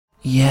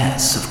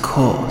Yes, of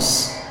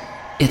course.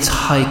 It's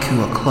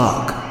haiku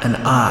o'clock, and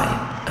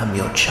I am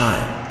your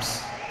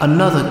chimes.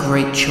 Another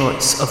great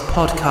choice of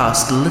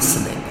podcast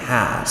listening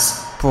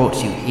has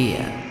brought you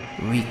here.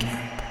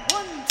 Recap.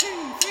 1,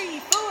 2, 3,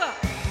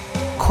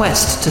 4.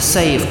 Quest to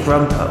save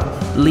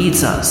Grumpo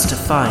leads us to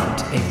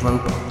find a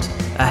robot,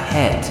 a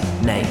head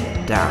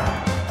named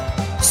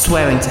Darren.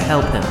 Swearing to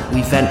help him,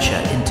 we venture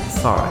into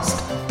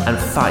forest and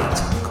fight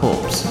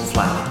Corpse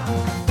Flower.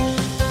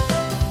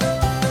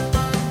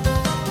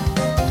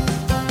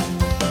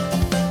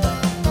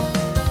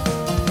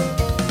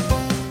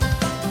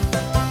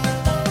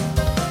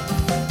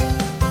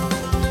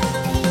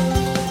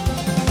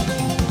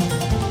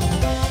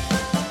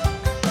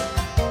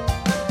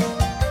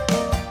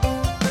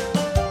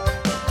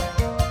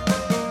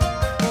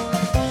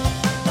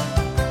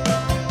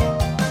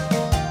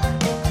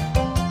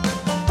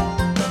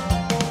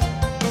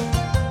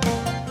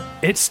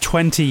 It's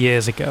 20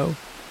 years ago,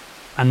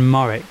 and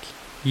Morik,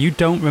 you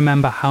don't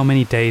remember how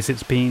many days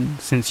it's been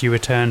since you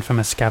returned from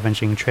a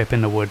scavenging trip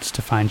in the woods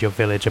to find your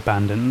village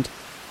abandoned.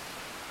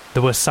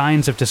 There were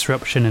signs of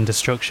disruption and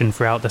destruction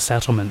throughout the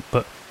settlement,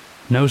 but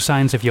no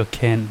signs of your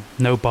kin,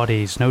 no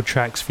bodies, no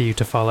tracks for you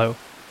to follow,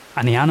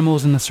 and the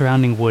animals in the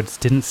surrounding woods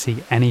didn't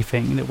see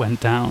anything that went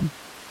down.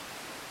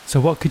 So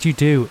what could you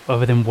do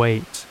other than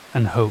wait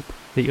and hope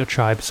that your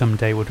tribe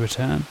someday would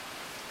return?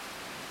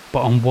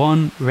 But on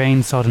one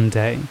rain-sodden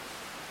day,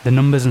 the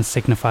numbers and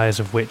signifiers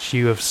of which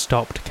you have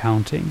stopped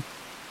counting,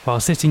 while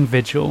sitting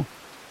vigil,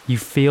 you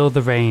feel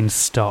the rain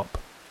stop,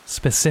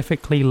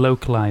 specifically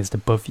localized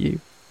above you.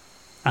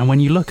 And when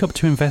you look up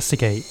to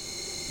investigate,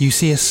 you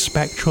see a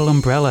spectral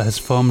umbrella has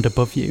formed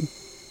above you,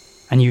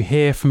 and you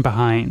hear from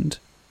behind,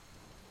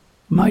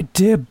 "My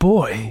dear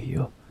boy,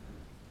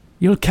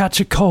 you'll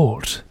catch a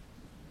cold."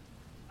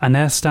 And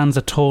there stands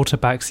a tall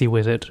tabaxi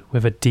wizard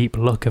with a deep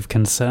look of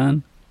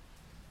concern.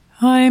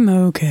 I'm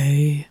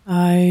okay.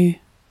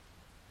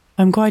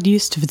 I'm quite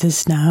used to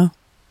this now.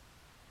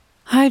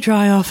 I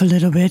dry off a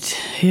little bit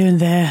here and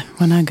there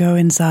when I go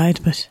inside,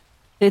 but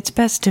it's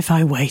best if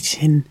I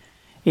wait in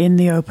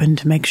the open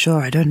to make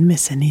sure I don't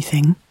miss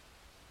anything.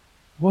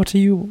 What are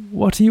you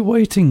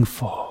waiting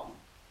for?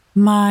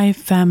 My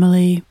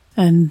family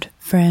and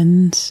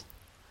friends.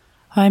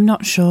 I'm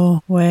not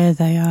sure where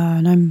they are,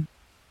 and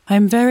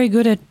I'm very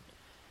good at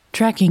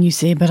tracking, you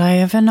see, but I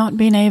have not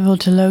been able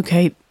to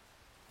locate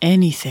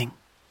anything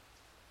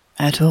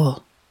at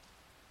all.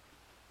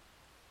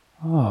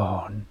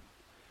 Oh,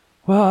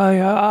 well,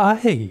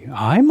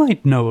 I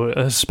might know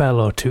a spell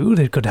or two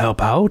that could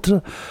help out.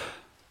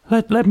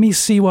 Let me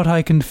see what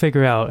I can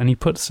figure out. And he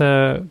puts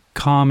a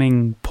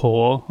calming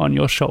paw on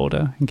your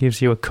shoulder and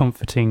gives you a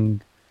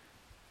comforting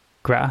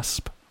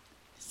grasp.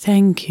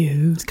 Thank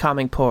you. It's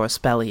calming paw a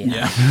spell,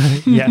 yeah.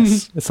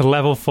 Yes, it's a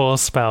level 4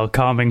 spell,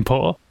 calming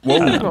paw.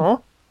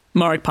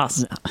 Morik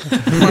passes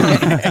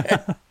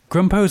out.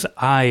 Grumpo's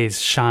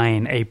eyes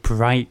shine a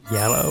bright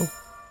yellow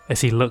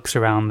as he looks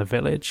around the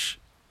village.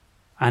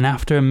 And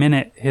after a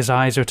minute, his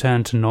eyes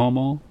return to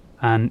normal,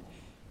 and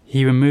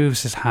he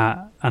removes his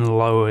hat and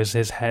lowers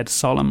his head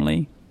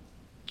solemnly.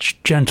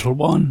 Gentle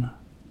one,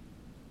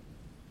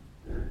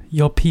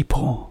 your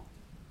people,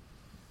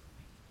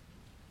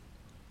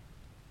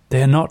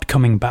 they are not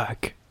coming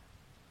back.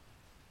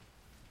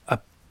 A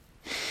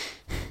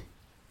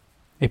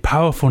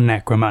powerful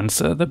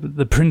necromancer,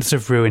 the Prince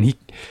of Ruin,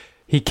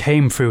 he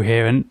came through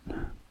here, and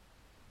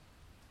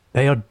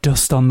they are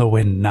dust on the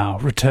wind now,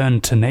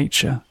 returned to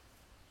nature.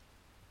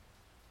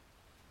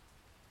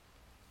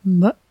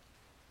 But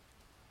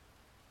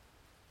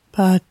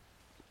that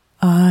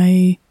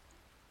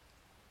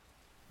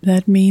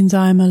means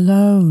I'm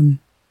alone.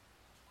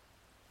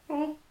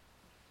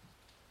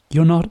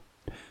 You're not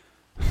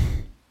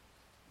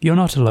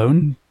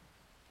alone,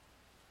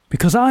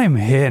 because I'm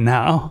here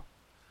now.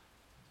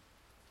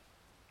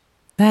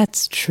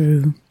 That's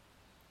true.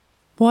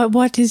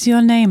 What is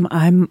your name?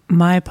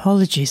 My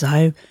apologies.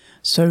 I'm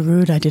so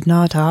rude I did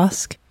not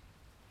ask.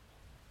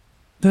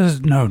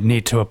 There's no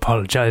need to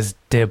apologize,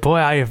 dear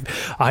boy.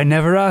 I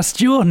never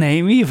asked your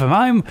name either.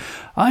 I'm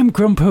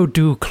Grumpo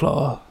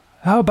Dewclaw.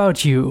 How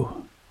about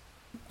you?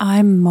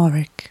 I'm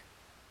Morik.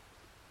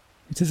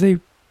 It is a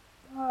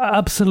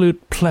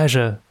absolute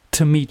pleasure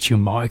to meet you,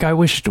 Morik. I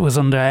wish it was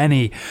under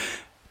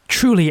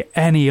truly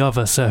any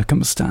other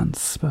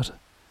circumstance, but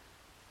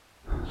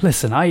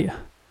listen, I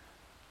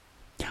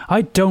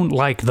don't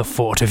like the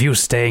thought of you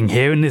staying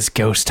here in this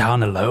ghost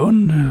town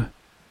alone.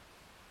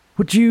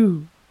 Would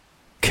you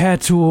care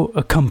to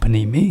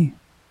accompany me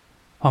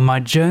on my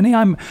journey?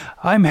 I'm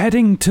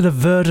heading to the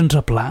verdant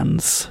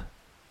uplands.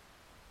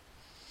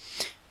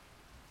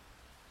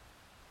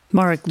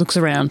 Morik looks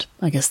around.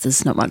 I guess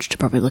there's not much to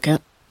probably look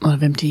at. A lot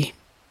of empty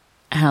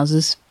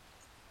houses.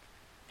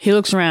 He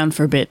looks around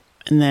for a bit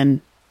and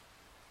then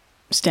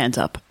stands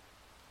up.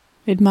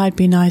 It might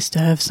be nice to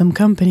have some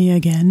company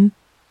again.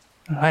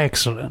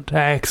 Excellent,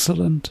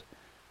 excellent.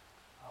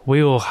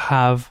 We will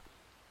have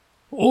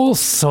all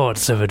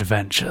sorts of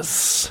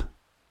adventures.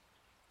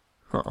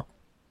 Huh.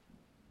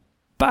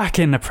 Back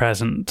in the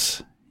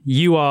present,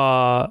 you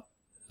are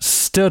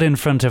stood in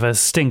front of a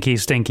stinky,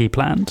 stinky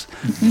plant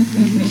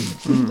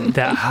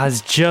that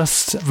has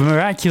just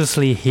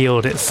miraculously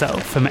healed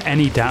itself from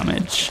any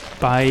damage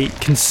by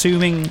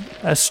consuming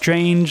a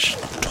strange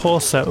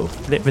torso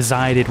that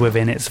resided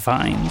within its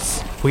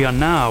vines. We are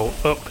now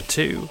up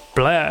to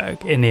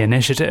Blurg in the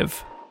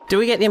initiative. Do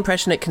we get the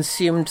impression it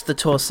consumed the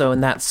torso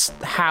and that's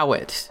how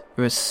it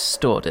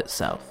restored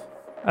itself?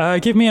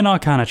 Give me an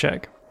Arcana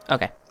check.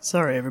 Okay.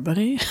 Sorry,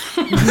 everybody.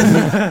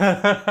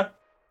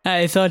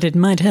 I thought it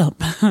might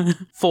help.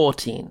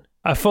 14.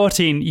 A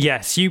 14,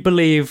 yes. You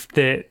believe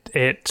that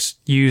it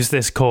used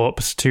this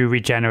corpse to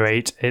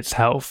regenerate its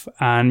health,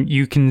 and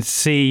you can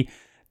see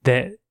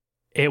that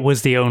it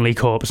was the only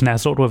corpse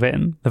nestled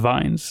within the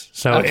vines.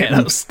 So Okay,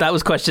 that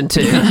was question 2.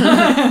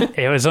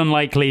 it was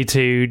unlikely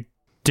to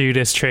do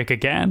this trick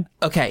again.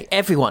 Okay,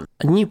 everyone,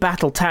 a new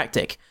battle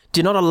tactic.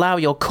 Do not allow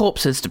your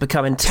corpses to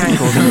become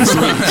entangled in its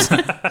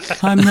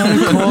leaves. I'm not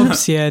a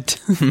corpse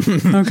yet.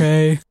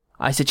 Okay.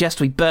 I suggest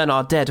we burn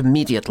our dead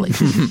immediately.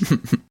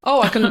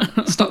 Oh, I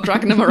can stop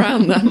dragging them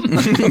around then.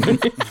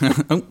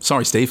 Oh,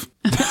 sorry, Steve.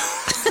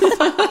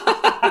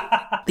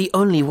 The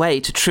only way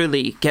to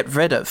truly get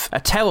rid of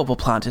a terrible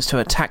plant is to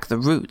attack the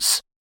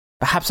roots.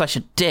 Perhaps I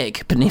should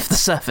dig beneath the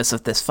surface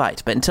of this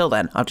fight, but until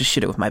then, I'll just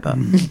shoot it with my bow.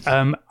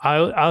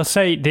 I'll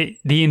say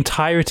the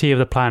entirety of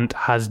the plant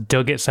has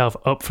dug itself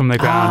up from the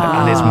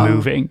ground and is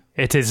moving.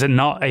 It is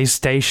not a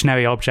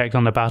stationary object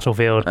on the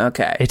battlefield.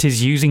 Okay. It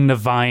is using the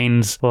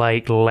vines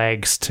like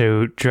legs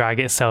to drag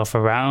itself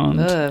around.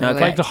 Okay.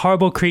 Like the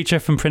horrible creature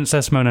from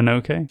Princess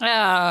Mononoke.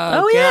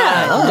 Oh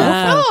yeah.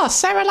 Oh,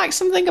 Sarah likes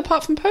something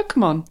apart from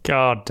Pokemon.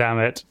 God damn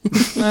it.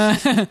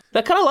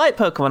 They're kind of like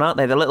Pokemon, aren't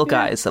they? The little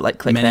guys that like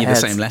click Many their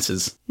of the heads. same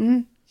letters.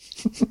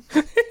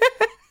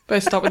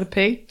 Both start with a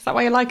P. Is that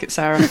why you like it,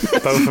 Sarah?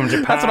 Both from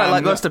Japan. That's what I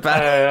like most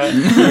about it.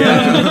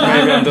 Yeah,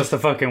 maybe I'm just a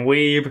fucking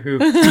weeb who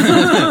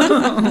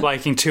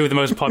liking two of the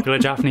most popular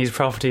Japanese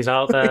properties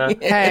out there.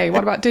 Hey,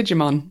 what about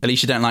Digimon? At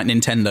least you don't like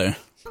Nintendo.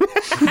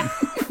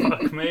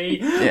 Fuck me.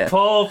 Yeah.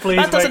 Paul,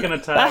 please make an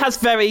attack. That has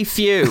very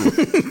few.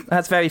 That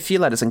has very few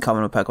letters in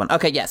common with Pokemon.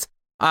 Okay, yes.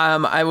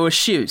 I will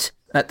shoot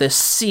at this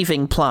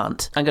seething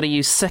plant. I'm going to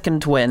use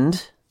Second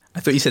Wind. I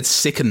thought you said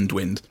sickened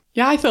wind.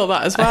 Yeah, I thought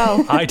that as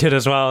well. I did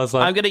as well. I was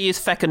like, I'm going to use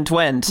Fecund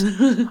Wind.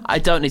 I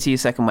don't need to use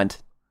Second Wind.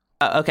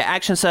 Okay,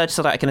 Action Surge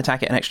so that I can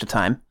attack it an extra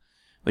time,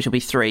 which will be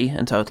 3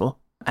 in total.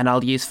 And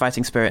I'll use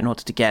Fighting Spirit in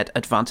order to get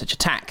advantage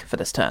attack for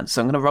this turn.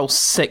 So I'm going to roll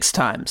 6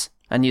 times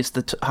and use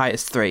the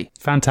highest 3.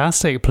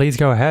 fantastic. Please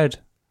go ahead.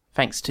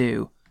 Thanks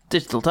to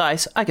Digital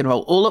Dice, I can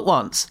roll all at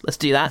once. Let's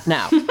do that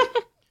now.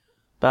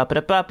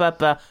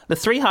 Ba-ba-da-ba-ba-ba. The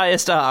 3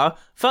 highest are,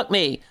 fuck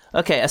me,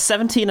 okay, a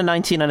 17, a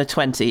 19, and a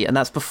 20, and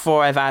that's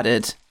before I've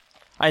added...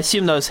 I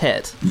assume those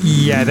hit.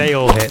 Yeah, they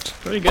all hit.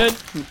 Pretty good.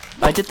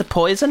 I did the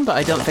poison, but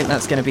I don't think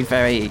that's going to be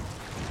very...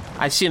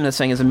 I assume this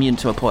thing is immune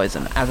to a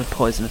poison, as a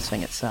poisonous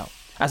thing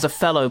itself. As a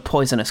fellow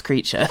poisonous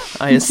creature,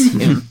 I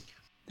assume.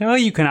 Well,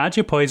 you can add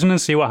your poison and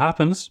see what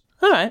happens.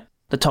 All right.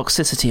 The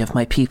toxicity of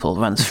my people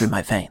runs through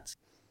my veins.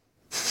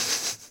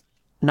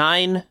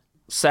 9,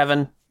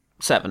 7,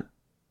 7.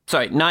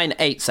 Sorry, 9,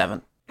 8,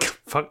 7.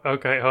 Fuck,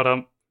 okay, hold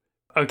on.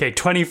 Okay,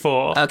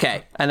 24.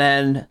 Okay, and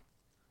then...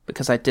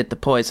 Because I did the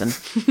poison.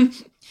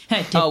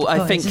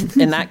 I think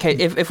in that case,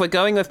 if we're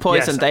going with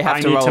poison, Yes, they have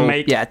I to need roll, to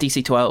make-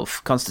 DC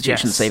 12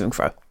 Constitution Yes. saving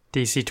throw.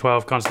 DC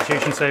 12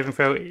 Constitution saving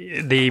throw.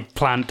 The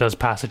plant does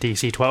pass a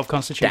DC 12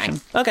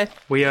 Constitution. Dang. Okay.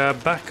 We are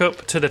back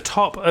up to the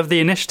top of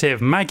the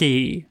initiative.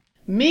 Maggie.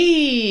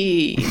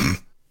 Me.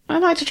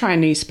 I'd like to try a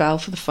new spell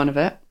for the fun of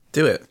it.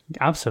 Do it.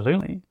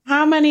 Absolutely.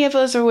 How many of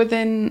us are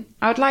within...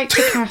 I would like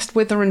to cast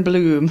Wither and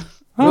Bloom.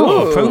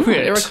 Oh, Ooh.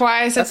 appropriate. It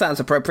requires That sounds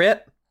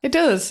appropriate. It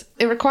does.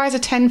 It requires a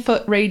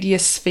 10-foot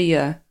radius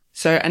sphere.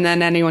 So, and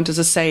then anyone does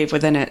a save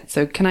within it.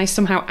 So can I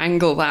somehow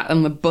angle that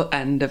on the butt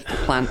end of the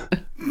plant?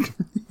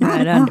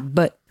 Right on the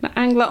butt.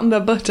 Angle it on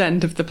the butt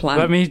end of the plant.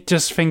 Let me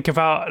think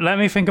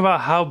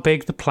about how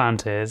big the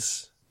plant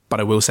is. But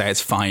I will say it's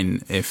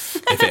fine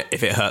if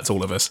it hurts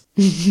all of us.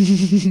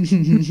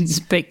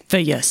 Speak for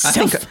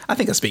yourself. I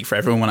think I speak for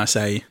everyone when I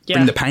say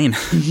bring the pain.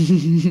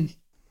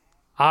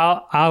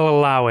 I'll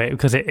allow it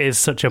because it is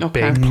such a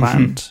big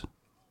plant.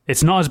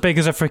 It's not as big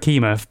as a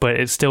Frikimoth, but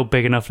it's still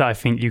big enough that I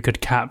think you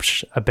could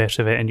catch a bit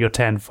of it in your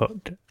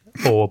 10-foot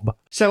orb.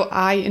 So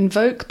I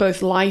invoke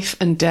both life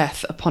and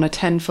death upon a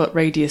 10-foot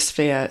radius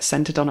sphere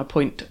centered on a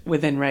point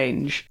within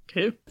range.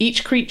 Okay.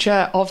 Each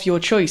creature of your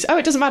choice. Oh,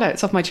 it doesn't matter.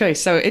 It's of my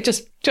choice. So it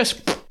just.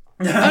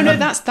 Oh no,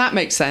 that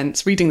makes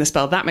sense. Reading the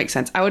spell, that makes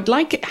sense. I would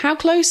like it. How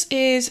close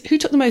is? Who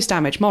took the most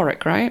damage?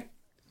 Morik, right?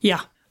 Yeah.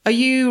 Are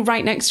you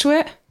right next to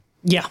it?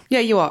 Yeah. Yeah,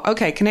 you are.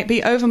 Okay. Can it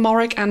be over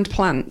Morik and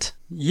plant?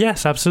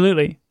 Yes,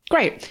 absolutely.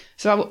 Great.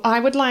 So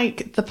I would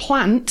like the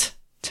plant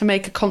to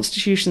make a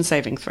Constitution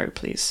saving throw,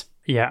 please.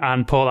 Yeah,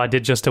 and Paul, I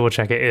did just double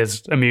check it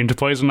is immune to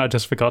poison. I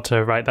just forgot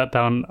to write that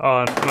down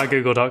on my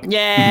Google Doc.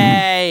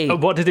 Yay!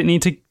 What did it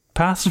need to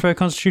pass for a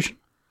Constitution?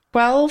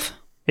 12.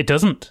 It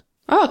doesn't.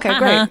 Oh, okay,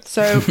 great.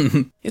 So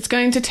it's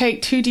going to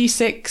take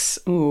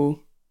 2d6. Ooh,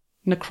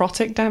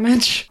 necrotic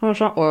damage. How does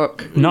that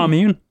work? Not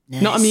immune.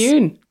 Not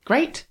immune.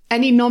 Great.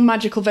 Any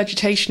non-magical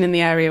vegetation in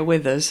the area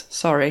with us?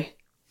 Sorry.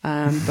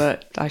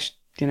 But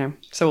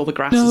so all the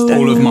grass is dead.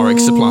 All of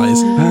Morrick's supplies.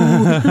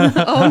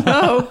 Oh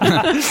no!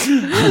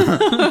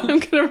 I'm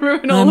going to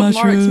ruin all of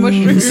Morrick's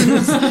mushrooms.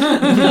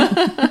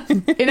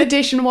 In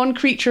addition, one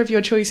creature of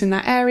your choice in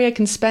that area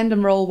can spend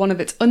and roll one of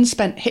its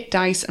unspent hit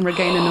dice and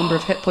regain a number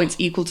of hit points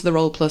equal to the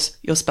roll plus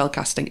your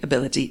spellcasting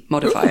ability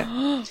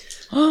modifier,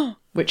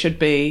 which would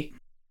be...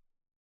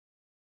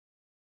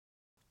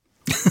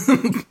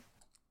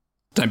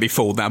 Don't be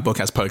fooled, that book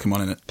has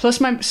Pokemon in it.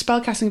 Plus my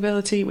spellcasting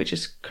ability, which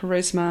is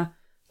charisma.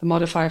 The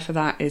modifier for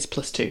that is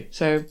 +2.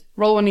 So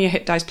roll one of your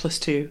hit dice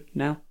 +2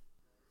 now.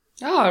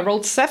 Oh, I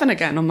rolled 7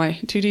 again on my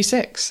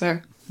 2d6.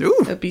 So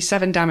it'd be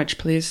 7 damage,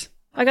 please.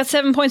 I got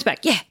 7 points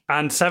back. Yeah.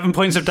 And 7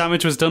 points of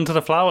damage was done to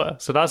the flower,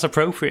 so that's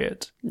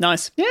appropriate.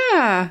 Nice.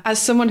 Yeah.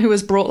 As someone who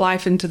has brought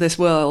life into this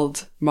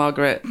world,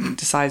 Margaret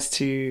decides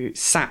to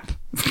sap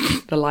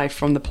the life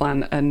from the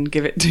plant and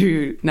give it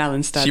to Nell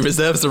instead. She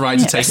reserves the right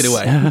to take it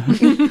away.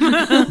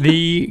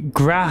 The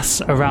grass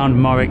around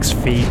Morrick's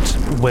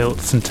feet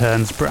wilts and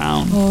turns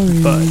brown,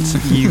 but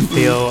you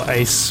feel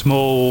a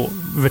small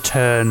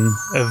return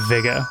of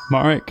vigour,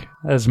 Morrick,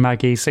 as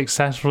Maggie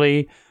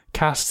successfully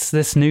casts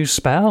this new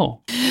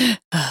spell.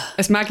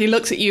 As Maggie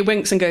looks at you,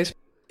 winks and goes,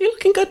 "You're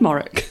looking good,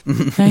 Morrick."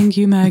 Thank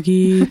you,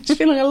 Maggie. She's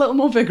feeling a little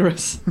more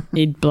vigorous.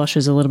 He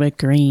blushes a little bit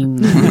green.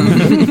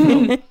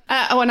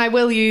 And I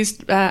will use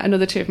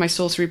another 2 of my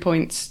sorcery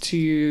points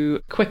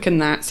to quicken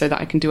that so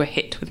that I can do a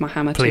hit with my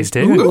hammer. Please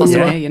too. do.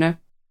 Also, Yeah.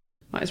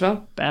 might as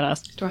well.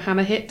 Badass. Do a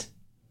hammer hit.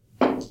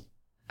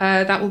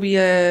 That will be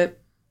a...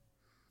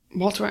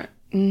 What do I...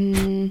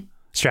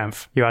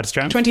 Strength. You add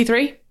strength?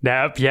 23?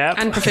 Yep.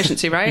 And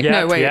proficiency, right? Yep,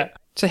 No, wait. yep.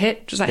 It's a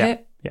hit? Does that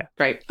hit? Yeah.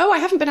 Great. Oh, I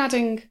haven't been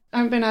adding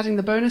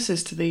the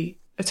bonuses to the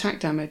attack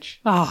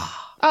damage.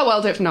 Ah. Oh, well,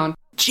 I'll do it from now on.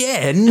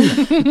 Jen!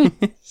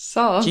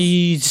 So...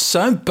 Jeez,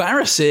 so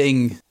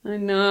embarrassing. I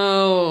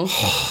know.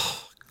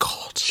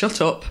 God.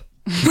 Shut up.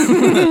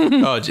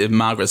 Oh,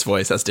 Margaret's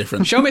voice, that's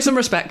different. Show me some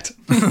respect.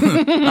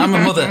 I'm a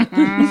mother.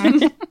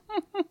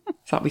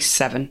 So that'll be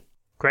 7.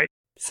 Great.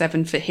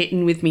 7 for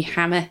hitting with me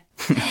hammer.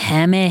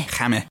 Hammer.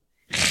 Hammer.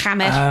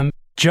 Hammer.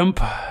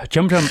 Jump.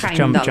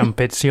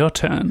 It's your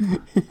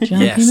turn.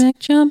 Yes.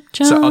 Jump.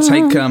 So I'll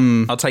take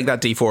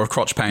that D4 of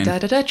crotch pain. Da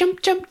da da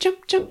jump.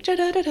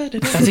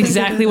 That's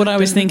exactly what I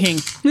was thinking.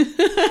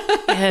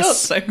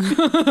 Yes.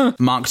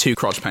 Mark II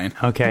crotch pain.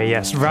 Okay,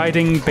 yes.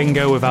 Riding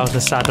Bingo without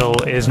a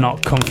saddle is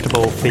not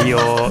comfortable for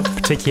your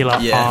particular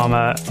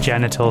armour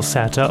genital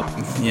setup.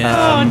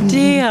 Yeah. Oh,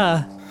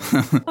 dear.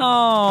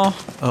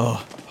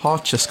 Oh,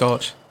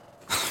 hotchescotch.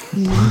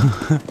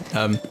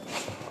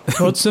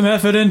 Put some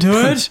effort into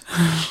it.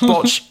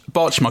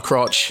 Botch my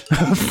crotch.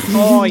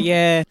 Oh,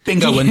 yeah.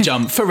 Bingo and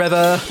jump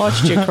forever.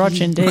 Botched your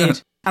crotch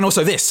indeed. And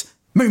also this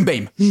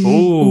moonbeam.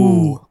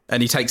 Ooh.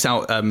 And he takes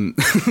out his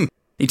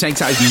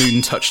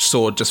moon-touched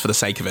sword just for the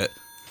sake of it.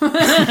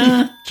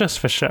 Just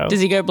for show.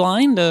 Does he go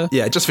blind or?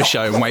 Yeah, just for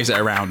show, and waves it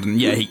around.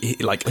 And yeah, he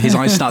like his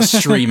eyes start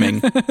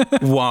streaming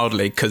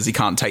wildly because he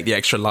can't take the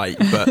extra light.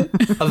 But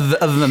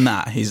other than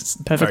that, he's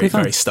Perfectly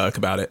fine. very stoic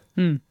about it.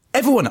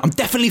 Everyone, I'm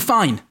definitely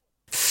fine.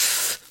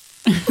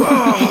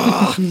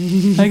 I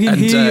can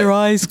hear your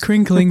eyes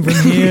crinkling from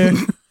here.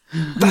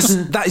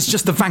 That is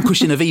just the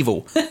vanquishing of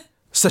evil.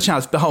 Such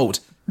as, behold,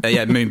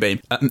 moonbeam.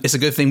 It's a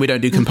good thing we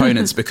don't do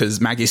components because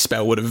Maggie's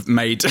spell would have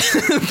made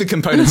the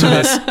components of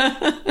this.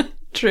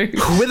 True.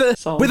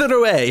 Wither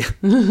away.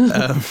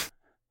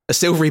 A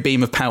silvery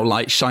beam of pale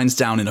light shines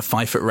down in a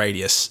 5-foot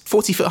radius,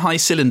 40-foot high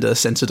cylinder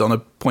centered on a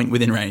point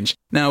within range.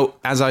 Now,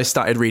 as I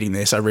started reading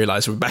this, I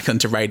realised we're back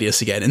onto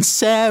radius again. And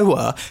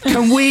Sarah,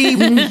 can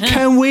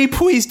we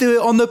please do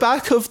it on the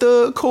back of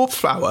the corpse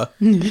flower?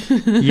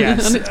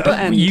 Yes.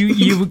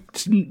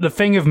 The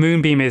thing of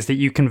Moonbeam is that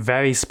you can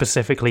very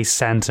specifically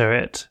centre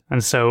it.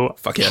 And so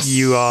Fuck yes.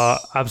 you are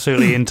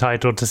absolutely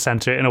entitled to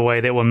centre it in a way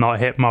that will not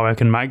hit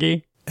Morrick and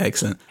Maggie.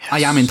 Excellent. Yes. I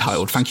am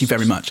entitled. Thank you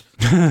very much.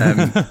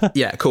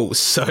 Yeah, cool.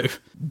 So,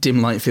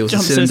 dim light fills the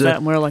Jump cylinder. says that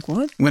and we're like,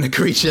 what? When a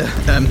creature,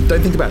 don't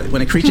think about it.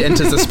 When a creature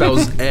enters the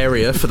spell's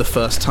area for the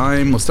first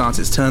time or starts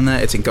its turn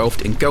there, it's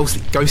engulfed in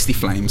ghostly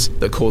flames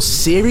that cause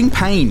searing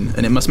pain,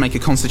 and it must make a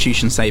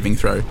Constitution saving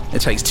throw. It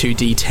takes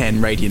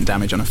 2d10 radiant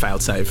damage on a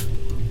failed save.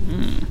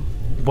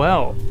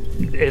 Well,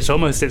 it's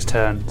almost its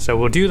turn, so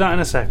we'll do that in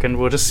a second.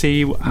 We'll just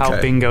see how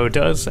Bingo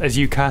does. As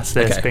you cast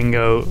this,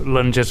 Bingo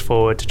lunges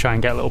forward to try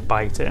and get a little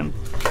bite in.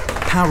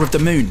 Power of the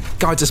moon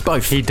guides us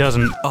both. He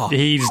doesn't. Oh.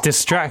 He's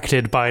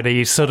distracted by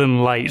the sudden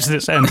light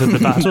that's entered the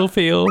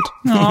battlefield.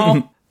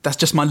 Oh. That's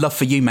just my love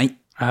for you, mate.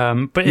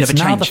 But it's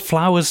now the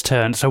flower's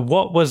turn. So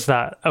what was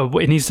that?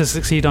 It needs to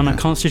succeed on a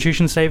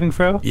Constitution saving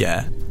throw?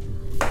 Yeah.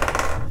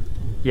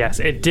 Yes,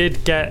 it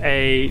did get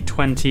a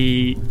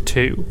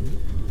 22.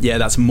 Yeah,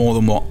 that's more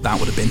than what that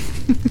would have been.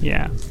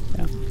 Yeah.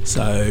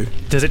 So...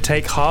 Does it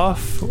take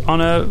half on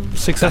a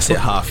successful...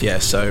 That's it, half, yeah.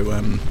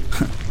 So,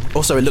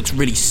 also, it looks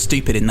really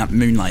stupid in that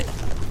moonlight.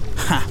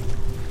 Ha!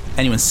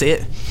 Anyone see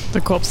it?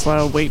 The corpse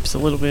flower weeps a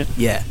little bit.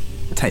 Yeah,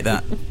 take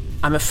that.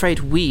 I'm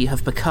afraid we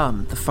have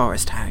become the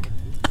forest hag.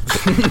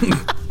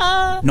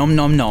 Nom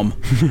nom nom.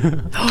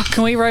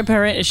 Can we rope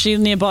her in? Is she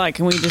nearby?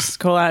 Can we just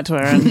call out to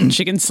her and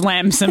she can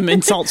slam some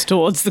insults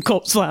towards the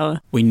corpse flower?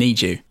 We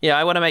need you. Yeah,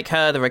 I want to make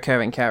her the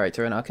recurring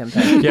character in our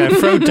campaign. Yeah,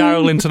 throw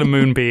Daryl into the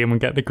moonbeam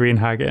and get the green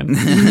hag in.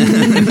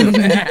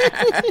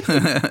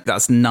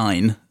 That's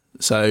 9.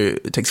 So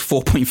it takes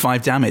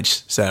 4.5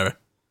 damage, Sarah.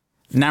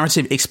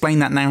 Explain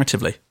that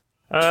narratively.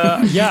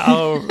 Yeah,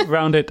 I'll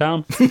round it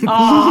down.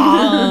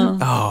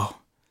 Oh,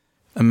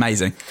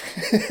 amazing.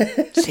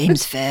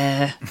 Seems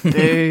fair.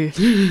 Boo.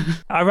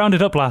 I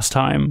rounded up last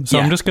time, so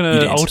Yeah, I'm just going you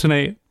to did.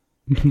 alternate.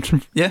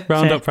 Yeah,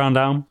 Round Fair. up, round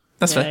down.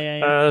 that's fair.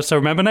 Yeah. So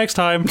remember next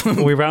time,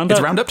 we round It's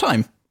up. round up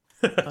time.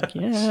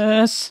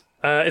 Yes.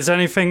 Is there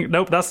anything?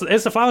 Nope,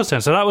 it's the flower's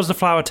turn. So that was the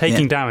flower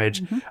taking Yeah.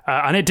 damage,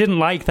 and it didn't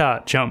like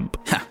that jump.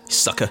 Ha, you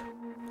sucker.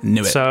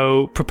 Knew it.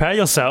 So prepare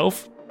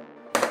yourself.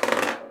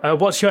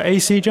 What's your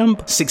AC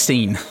jump?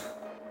 16.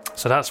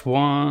 So that's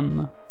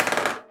 1,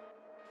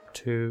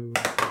 2.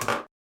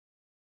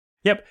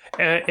 Yep,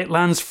 it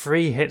lands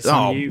 3 hits Oh,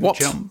 on you. what?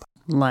 Jump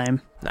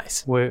Lame.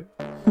 Nice. with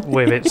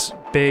its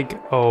big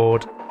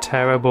old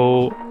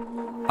terrible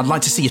I'd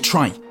like to see you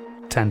try.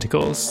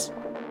 tentacles.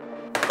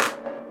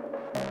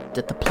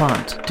 Did the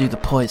plant do the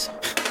poison?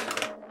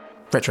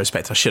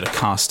 Retrospect, I should have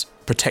cast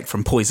Protect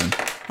from Poison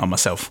on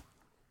myself.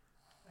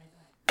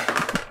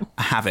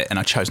 I have it, and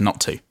I chose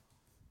not to.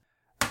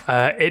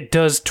 It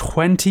does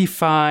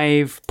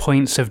 25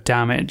 points of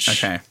damage.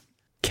 Okay.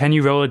 Can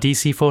you roll a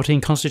DC 14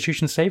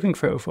 Constitution saving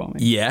throw for me?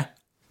 Yeah,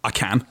 I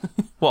can.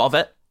 What of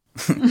it?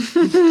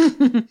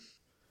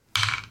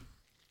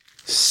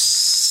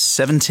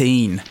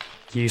 17.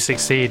 You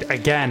succeed.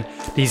 Again,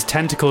 these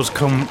tentacles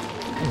come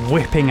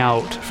whipping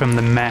out from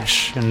the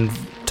mesh and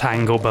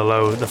tangle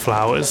below the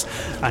flowers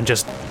and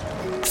just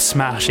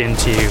smash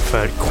into you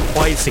for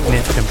quite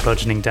significant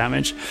bludgeoning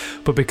damage.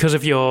 But because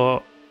of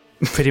your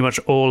pretty much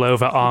all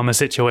over armor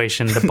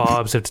situation, the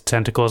barbs of the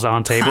tentacles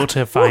aren't able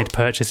to find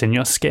purchase in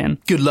your skin.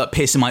 Good luck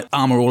piercing my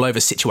armour all over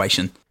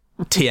situation.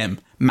 TM,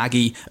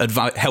 Maggie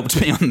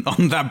helped me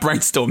on that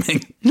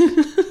brainstorming.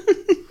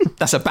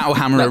 That's a Battle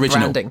Hammer That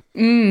original.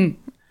 branding.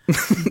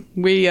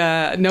 We,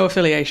 no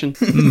affiliation.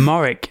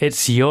 Morik,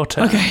 it's your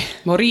turn. Okay.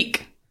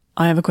 Morik.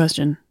 I have a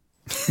question.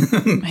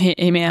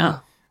 Hear me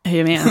out.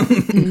 Hear me out.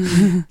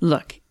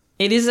 Look,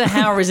 it is a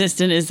how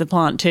resistant is the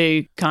plant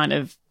to kind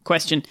of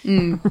question.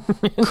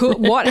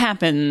 What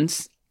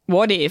happens?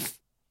 What if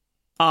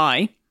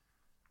I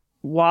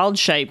wild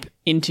shape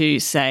into,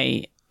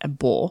 say, a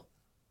boar?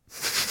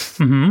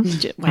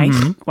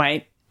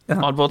 Wait.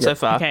 On board so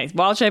far. Okay,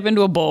 wild shape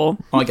into a boar.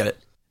 I get it.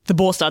 The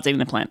boar starts eating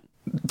the plant,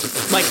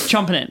 like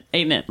chomping it,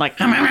 eating it, like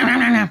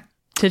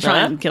to try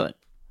and kill it.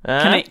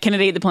 Can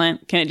it eat the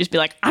plant? Can it just be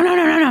like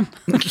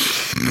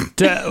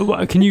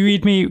Can you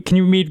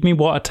read me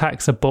what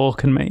attacks a boar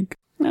can make?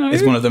 No.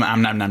 Is one of them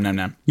nam nam nam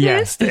nam?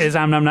 Yes,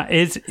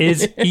 is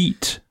is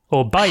eat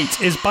or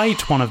bite. Is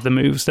bite one of the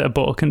moves that a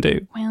boar can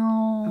do?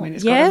 Well, I mean,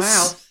 it's got a yes.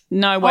 mouth.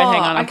 No, wait,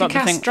 hang on. I I've got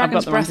could the thing. cast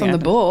Dragon's Breath on the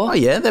boar. boar. Oh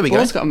yeah, there we go.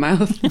 Boar's got a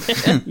mouth.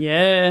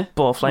 Yeah.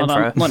 Boar Hold on.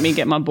 flamethrower. Let me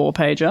get my boar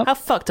page up. How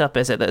fucked up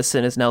is it that as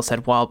soon as Nell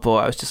said wild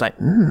boar, I was just like,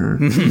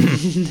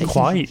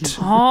 Quite.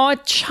 Oh,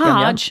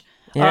 charge.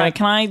 Yeah. All right,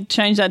 can I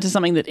change that to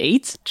something that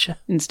eats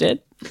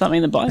instead?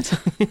 Something that bites?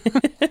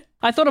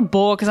 I thought a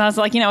boar because I was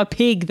like, a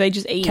pig, they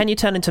just eat. can you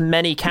turn into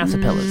many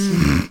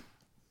caterpillars?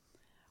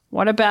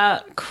 What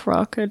about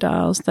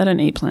crocodiles? They don't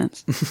eat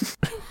plants.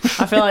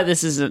 I feel like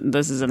this is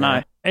a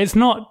no. It's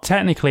not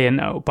technically a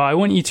no, but I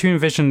want you to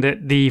envision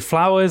that the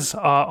flowers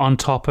are on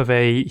top of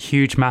a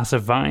huge mass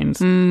of vines.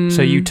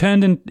 So if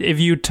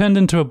you turned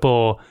into a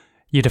boar,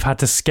 you'd have had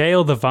to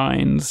scale the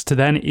vines to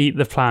then eat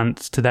the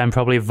plants to then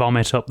probably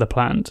vomit up the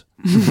plant.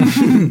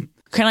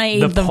 Can I eat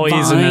The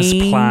poisonous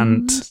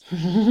vines?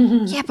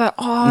 plant. Yeah, but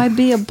I'd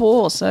be a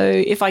boar. So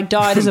if I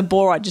died as a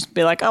boar, I'd just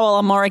be like, oh, well,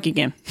 I'm Morik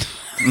again.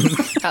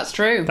 That's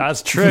true.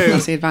 That's true.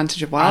 That's the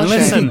advantage of wild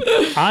And shape.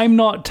 listen, I'm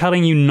not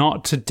telling you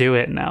not to do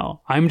it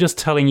now. I'm just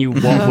telling you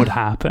what would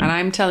happen. And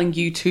I'm telling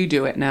you to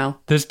do it now.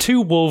 There's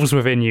two wolves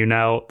within you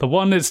now. The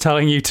one that's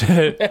telling you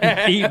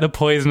to eat the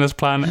poisonous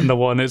plant and the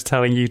one that's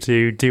telling you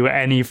to do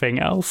anything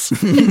else.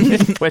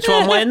 Which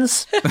one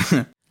wins?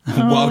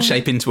 Wild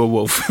shape into a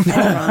wolf.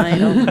 Right.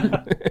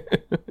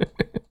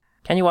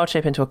 Can you wild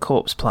shape into a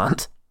corpse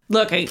plant?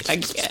 Look,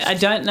 I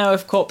don't know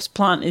if corpse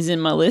plant is in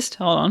my list.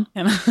 Hold on.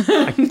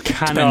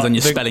 Depends on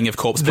your spelling of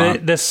corpse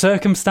plant. The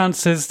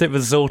circumstances that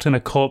result in a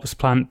corpse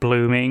plant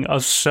blooming are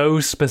so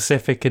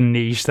specific and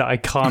niche that I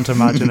can't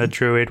imagine a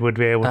druid would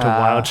be able to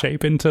wild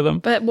shape into them.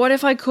 But what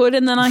if I could,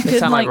 and then I could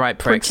sound like like right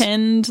pricks.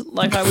 pretend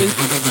like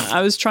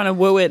I was trying to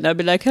woo it, and I'd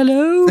be like,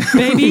 "Hello,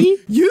 baby."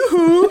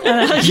 Yoo-hoo!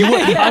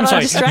 I'm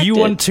sorry, distracted. you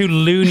want to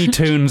Looney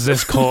Tunes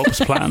this corpse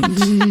plant.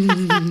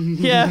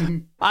 Yeah.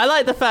 I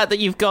like the fact that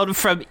you've gone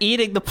from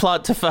eating the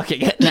plant to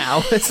fucking it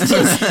now. It's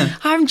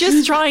just I'm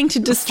just trying to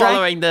distract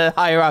following the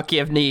hierarchy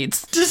of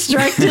needs.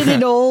 distracted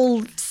in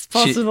all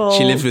possible.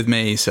 She lives with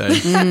me, so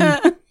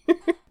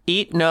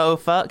Eat, no,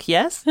 fuck,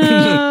 yes?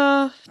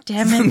 Damn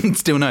it!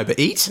 still no, but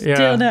eat. Yeah.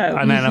 Still no.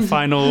 And then a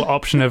final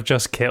option of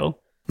just kill.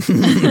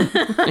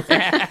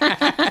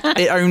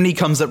 It only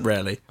comes up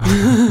rarely.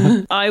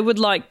 I would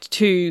like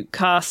to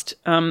cast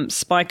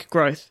Spike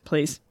Growth,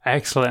 please.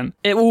 Excellent.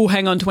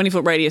 Hang on,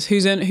 20-foot radius.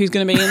 Who's going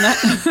to be in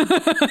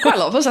that? Quite a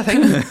lot of us, I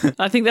think.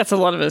 I think that's a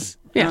lot of us.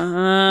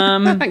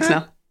 Yeah. Thanks,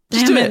 Nell.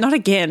 Damn it, not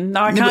again.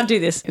 No, I can't do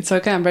this. It's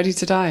okay, I'm ready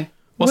to die.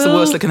 What's the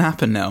worst that can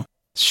happen now?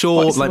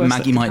 Sure, What's the like worst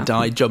Maggie that might can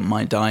die, Jump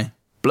might die.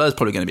 Blur's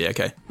probably going to be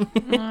okay.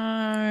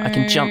 I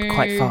can jump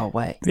quite far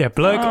away. Yeah,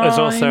 Blurg is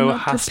also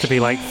has to be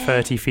like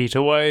 30 feet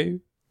away.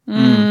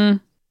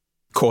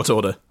 Court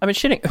order. I've been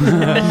shooting.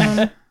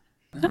 How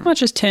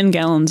much is 10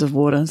 gallons of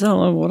water? Is that a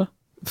lot of water?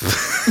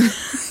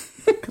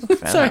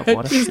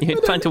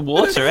 You're trying to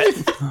water it.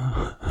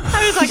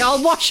 I was like,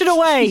 I'll wash it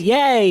away.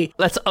 Yay.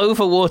 Let's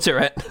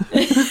overwater it.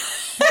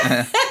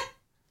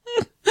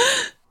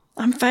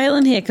 I'm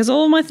failing here because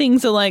all my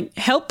things are like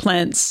help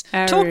plants,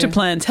 talk to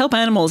plants, help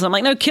animals. I'm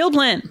like, no, kill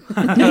plant.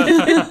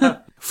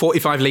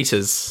 45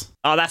 litres.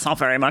 Oh, that's not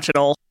very much at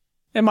all.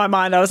 In my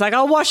mind, I was like,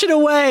 I'll wash it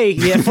away.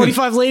 Yeah,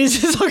 45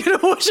 litres is not going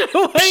to wash it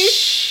away.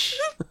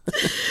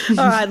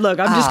 All right, look,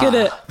 I'm just going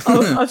to...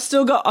 I've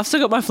still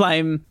got my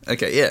flame.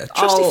 Okay, yeah.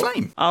 Trusty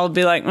flame. I'll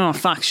be like, oh,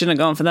 fuck, shouldn't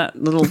have gone for that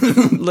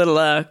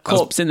little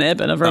corpse in there,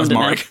 but I've ruined it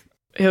now.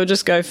 He'll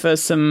just go for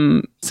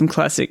some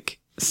classic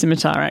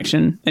scimitar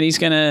action, and he's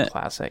going to...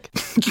 Classic.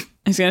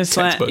 He's going to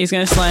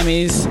slam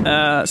his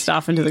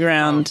staff into the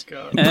ground. Oh,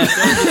 God.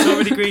 It's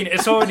already green.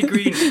 It's already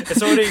green.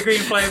 It's already a green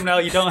flame now.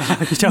 You don't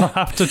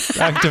have to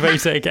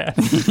activate it again.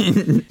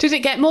 Did it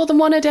get more than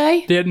one a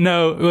day? Yeah,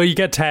 no, well, you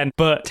get 10,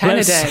 but 10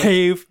 let's a day.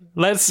 save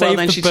Well,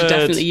 then the she bird. should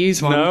definitely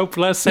use one. Nope,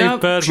 let's save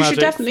bird she magic.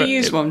 should definitely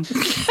use one.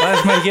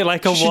 Let's make it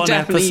like a She should one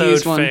definitely episode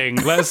use one. thing.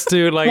 Let's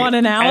do like One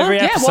an hour? every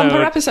Yeah, episode. one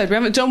per episode. We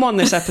haven't done one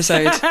this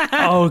episode.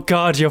 Oh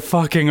God, you're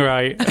fucking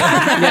right.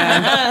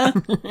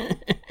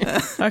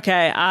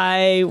 Okay,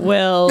 I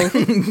will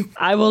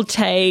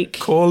take...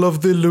 Call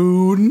of the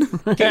Loon.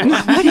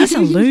 What is a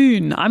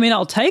loon? I mean,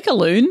 I'll take a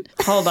loon.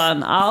 Hold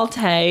on, I'll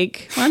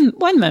take...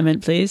 One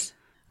moment, please.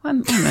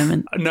 One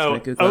moment. No.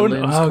 Google Oh,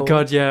 Loon's oh called.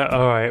 God, yeah.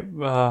 All right.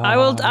 I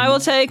will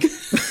take...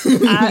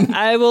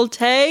 I will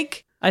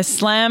take... I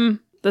slam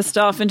the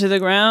staff into the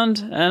ground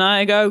and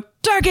I go,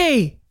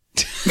 turkey!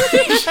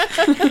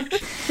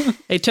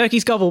 Hey,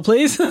 turkey's gobble,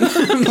 please. Come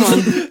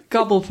on,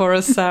 gobble for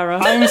us, Sarah.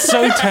 I'm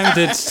so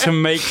tempted to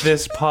make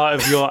this part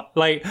of your...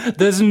 Like,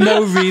 there's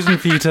no reason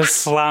for you to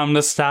slam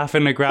the staff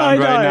in the ground I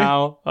right know.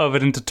 now other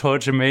than to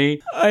torture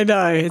me. I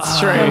know, it's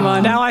true.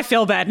 Now I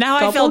feel bad. Now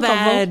I feel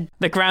bad.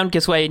 The ground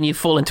gives way and you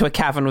fall into a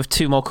cavern with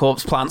 2 more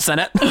corpse plants in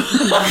it.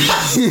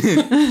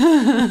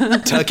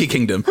 Turkey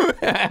Kingdom.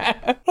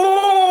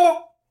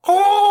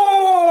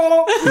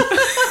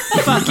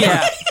 Fuck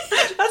yeah.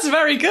 That's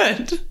very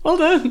good. Well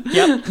done.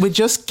 Yep. We're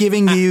just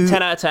giving you...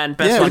 10 out of 10.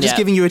 Best yeah, one we're just yet.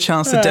 giving you a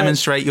chance to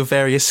demonstrate your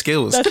various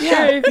skills.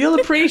 Yeah, you'll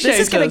appreciate This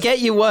is going to get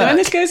you work. When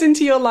this goes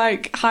into your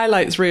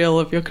highlights reel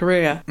of your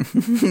career.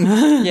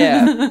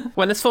 Yeah.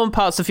 When this forms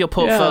parts of your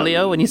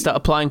portfolio, when you start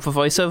applying for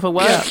voiceover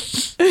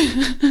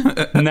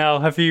work. Now,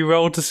 have you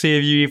rolled to see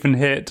if you even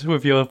hit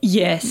with your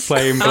Yes.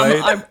 flame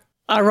blade?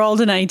 I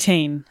rolled an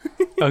 18.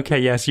 Okay,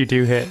 yes, you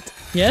do hit.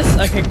 Yes?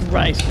 Okay,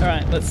 great. All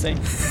right, let's see.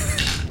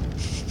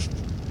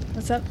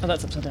 What's that? Oh,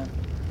 that's upside down.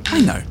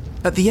 I know.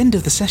 At the end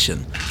of the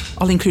session,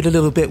 I'll include a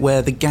little bit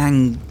where the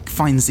gang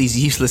finds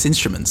these useless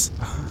instruments.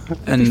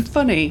 And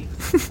Funny.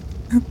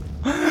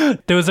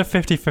 There was a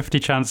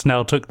 50-50 chance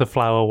Nell took the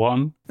flower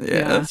one.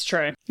 Yeah. That's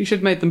true. You should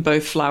have made them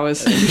both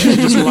flowers. You should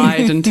have just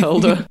lied and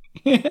told her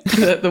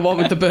that the one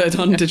with the bird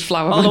on did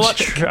flower Oh, the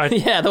magic. one,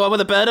 yeah, the one with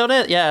the bird on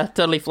it? Yeah,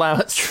 totally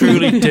flowers.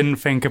 Truly didn't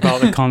think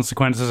about the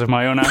consequences of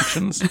my own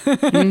actions.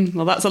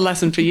 Well, that's a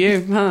lesson for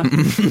you, huh?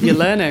 You're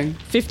learning.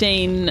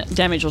 15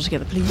 damage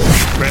altogether, please.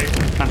 Great,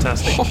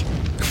 fantastic.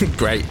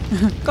 great.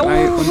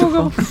 Right,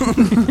 wonderful.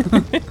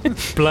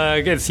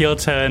 Blurg, it's your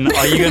turn.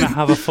 Are you going to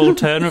have a full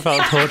turn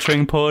without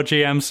torturing poor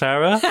GM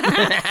Sarah?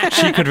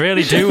 She could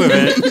really do with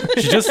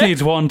it. She just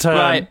needs one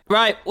turn.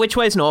 Right. Which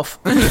way's north?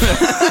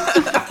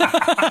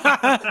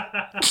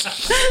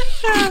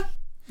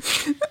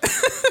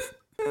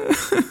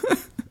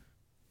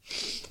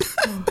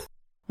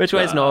 Which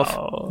way's north?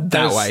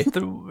 That way.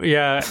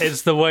 Yeah,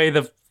 it's the way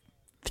the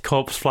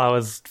corpse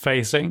flower's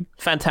facing.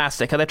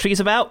 Fantastic. Are there trees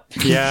about?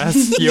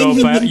 Yes,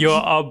 you're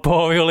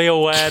arboreally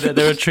aware that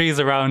there are trees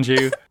around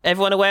you.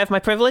 Everyone aware of my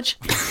privilege?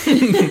 Of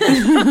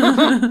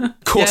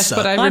course, Yes, sir.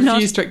 but I I'm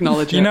refuse to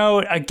acknowledge it. You know,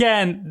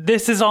 again,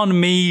 this is on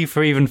me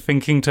for even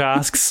thinking to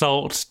ask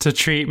Salt to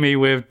treat me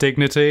with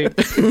dignity.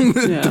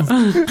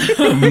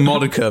 Yeah.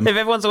 Modicum. If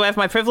everyone's aware of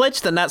my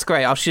privilege, then that's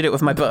great. I'll shoot it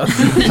with my bow.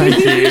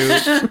 Thank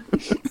you.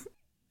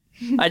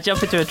 I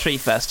jump into a tree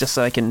first, just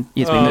so I can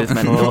use my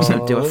movement and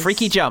also do a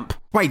freaky jump.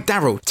 Wait,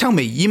 Daryl, tell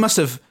me, you must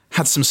have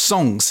had some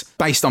songs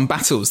based on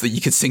battles that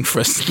you could sing for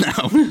us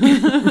now.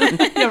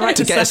 You're right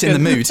To get us in the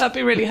mood. That'd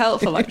be really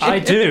helpful, actually. I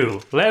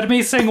do. Let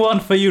me sing one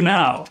for you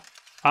now.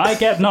 I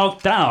get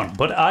knocked down,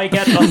 but I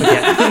get up again.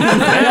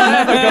 They are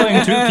never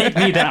going to keep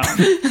me down.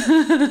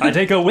 I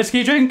take a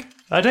whiskey drink.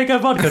 I take a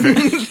vodka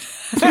drink.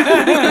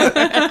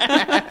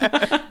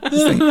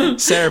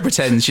 Sarah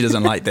pretends she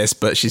doesn't like this,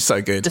 but she's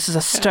so good. This is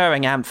a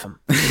stirring anthem.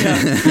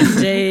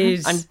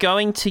 Jeez. I'm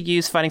going to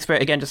use Fighting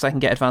Spirit again just so I can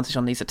get advantage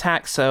on these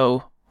attacks.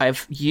 So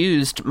I've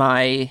used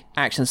my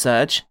action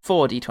surge,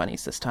 4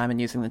 d20s this time, and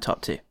using the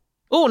top 2.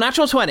 Oh,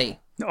 natural 20.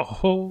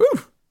 Oh.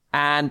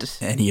 And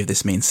Any of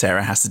this means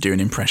Sarah has to do an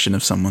impression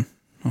of someone.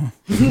 Oh.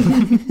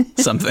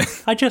 Something.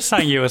 I just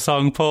sang you a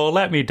song, Paul.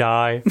 Let me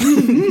die.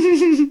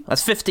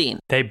 that's 15.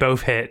 They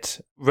both hit.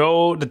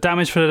 Roll the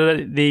damage for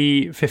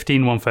the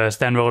 15 one first,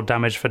 then roll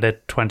damage for the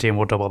 20, and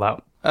we'll double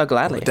that. Oh,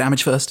 gladly.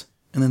 Damage first,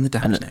 and then the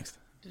damage next.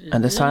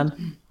 And this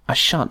time, I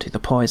shan't do the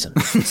poison.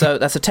 So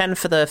that's a 10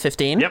 for the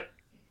 15. Yep.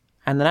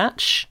 And the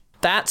natch.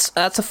 That's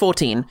a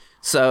 14.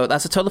 So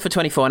that's a total for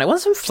 24. And I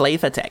want some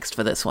flavor text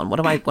for this one. What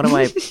do my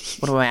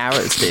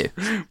arrows do?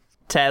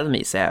 Tell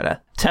me,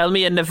 Sarah. Tell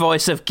me in the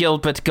voice of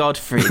Gilbert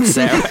Gottfried,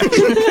 Sarah.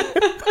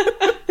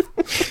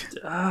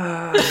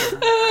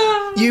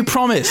 You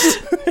promised.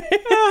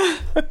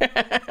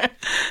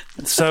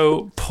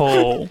 So,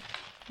 Paul,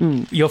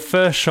 your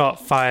first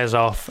shot fires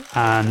off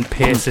and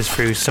pierces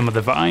through some of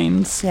the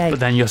vines. Yay. But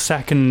then your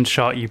second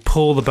shot, you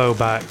pull the bow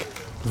back,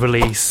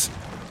 release,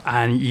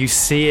 and you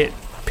see it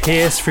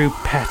pierce through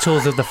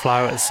petals of the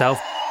flower itself,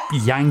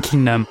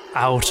 yanking them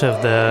out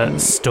of the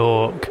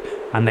stalk,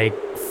 and they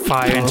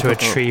fire into a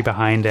tree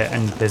behind it,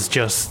 and there's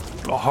just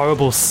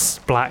horrible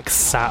black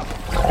sap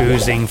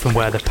oozing from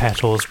where the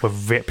petals were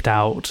ripped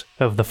out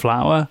of the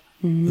flower.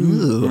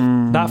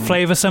 That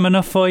flavoursome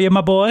enough for you, my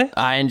boy?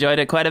 I enjoyed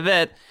it quite a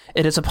bit.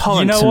 It is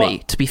abhorrent to me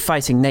to be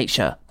fighting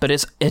nature, but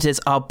it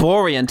is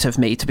arborient of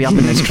me to be up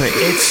in this tree.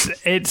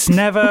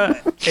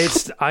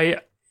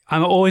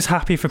 I'm always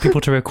happy for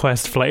people to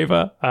request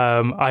flavour.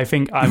 I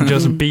think I'm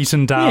just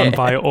beaten down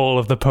by all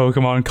of the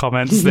Pokemon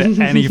comments that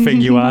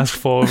anything you ask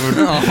for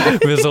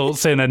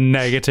results in a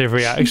negative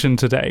reaction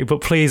today.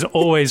 But please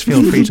always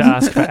feel free to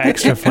ask for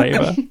extra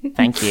flavour.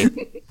 Thank you.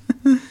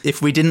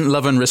 If we didn't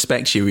love and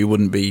respect you, we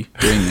wouldn't be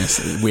doing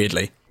this,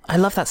 weirdly. I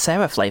love that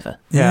Sarah flavour.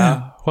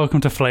 Yeah.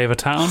 Welcome to Flavour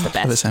Town.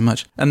 I love it so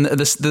much. And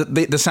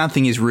the sad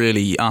thing is,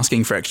 really,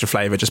 asking for extra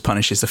flavour just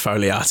punishes the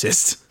Foley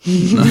artist.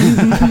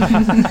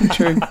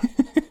 True.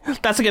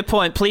 That's a good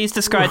point. Please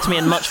describe to me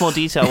in much more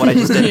detail what I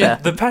just did there.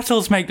 The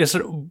petals make this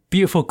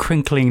beautiful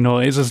crinkling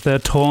noise as they're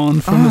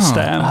torn from the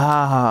stem.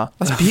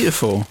 That's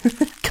beautiful.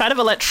 Kind of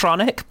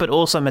electronic, but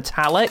also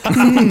metallic.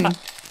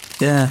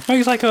 Yeah.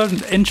 Makes like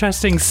an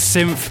interesting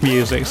synth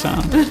music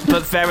sound.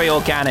 But very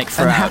organic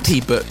throughout. And happy,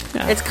 but...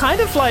 It's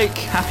kind of like...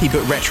 Happy,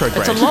 but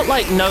retrograde. It's a lot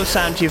like no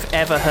sound you've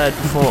ever heard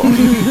before.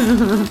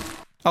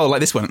 Oh,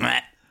 like this one.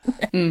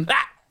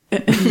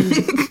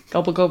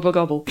 Gobble, gobble,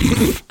 gobble.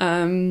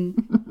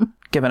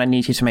 Given I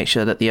need you to make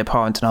sure that the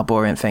abhorrent and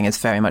arborient thing is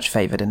very much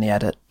favoured in the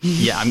edit.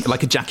 Yeah, I'm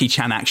like a Jackie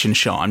Chan action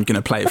shot. I'm going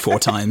to play it 4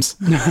 times.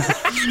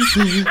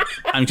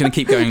 I'm going to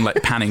keep going,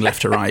 like, panning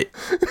left to right.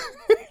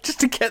 Just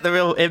to get the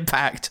real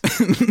impact.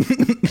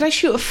 Could I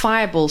shoot a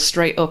fireball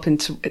straight up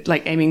into,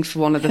 like, aiming for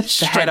one of the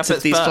heads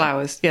of these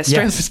flowers? Yeah, straight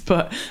up its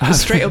butt.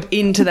 Straight up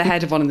into the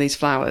head of one of these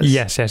flowers.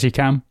 Yes, you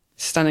can.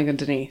 Standing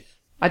underneath.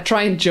 I'd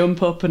try and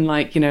jump up and,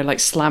 like, you know, like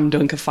slam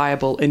dunk a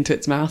fireball into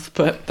its mouth,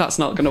 but that's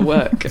not going to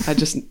work.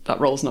 That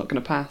roll's not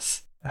going to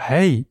pass.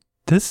 Hey,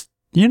 this,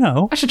 you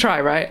know. I should try,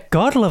 right?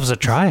 God loves a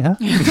trier.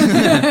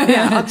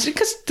 Yeah,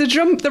 because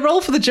the roll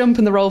for the jump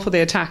and the roll for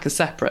the attack are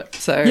separate.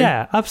 So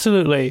yeah,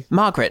 absolutely.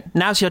 Margaret,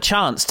 now's your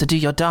chance to do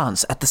your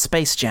dance at the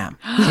Space Jam.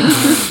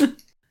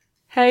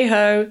 Hey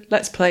ho,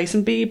 let's play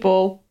some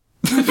b-ball.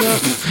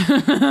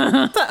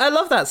 I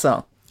love that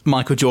song.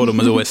 Michael Jordan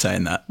was always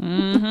saying that.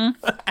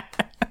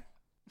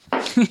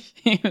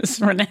 He was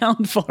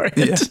renowned for it.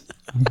 Yeah.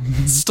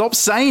 Stop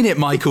saying it,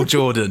 Michael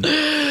Jordan.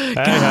 Hey,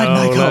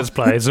 let's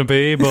play some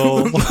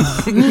b-ball.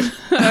 Is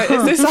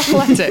this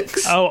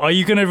athletics? Oh, are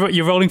you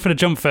you're rolling for the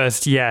jump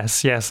first?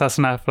 Yes, that's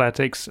an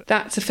athletics.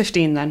 That's a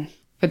 15 then,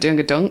 for doing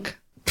a dunk.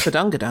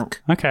 Badungadunk.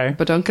 Okay.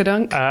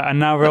 Badunka-dunk. And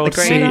now roll to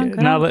see.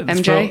 Now let's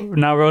MJ.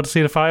 now roll to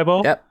see the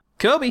fireball. Yep.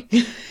 Kobe.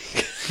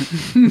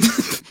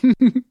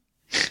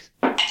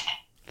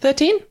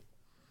 13?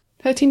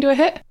 13 do a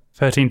hit?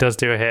 13 does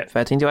do a hit.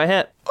 13 do I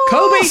hit?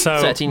 Kobe! So,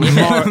 13 you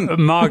hit.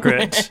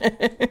 Margaret,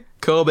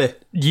 Kobe.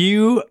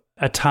 you,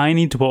 a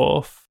tiny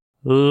dwarf,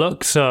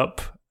 looks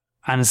up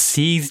and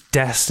sees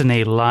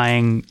destiny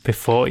lying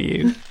before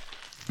you.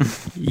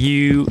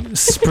 You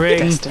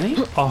spring Destiny?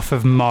 off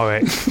of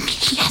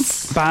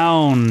Morik,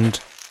 bound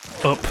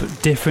up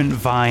different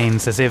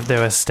vines as if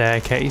they're a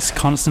staircase,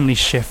 constantly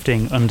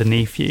shifting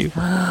underneath you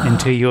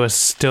until you are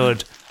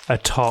stood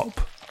atop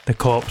the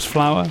corpse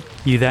flower.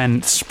 You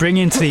then spring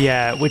into the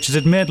air, which is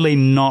admittedly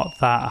not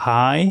that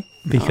high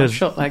because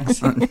Short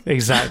legs.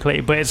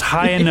 exactly, but it's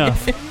high enough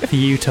for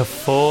you to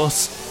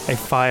force a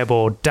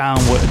fireball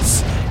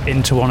downwards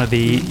into one of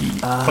the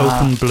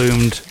open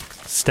bloomed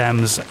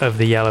stems of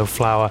the yellow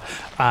flower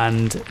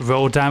and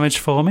roll damage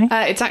for me.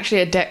 It's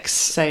actually a dex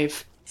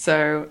save,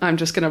 so I'm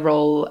just going to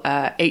roll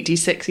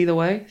 8d6 either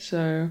way.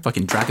 So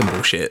Fucking Dragon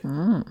Ball shit.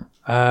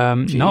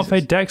 Not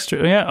very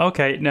dexterous. Yeah,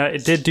 okay. No,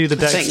 it did do the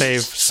dex Thanks.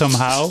 save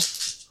somehow.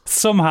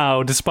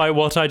 somehow, despite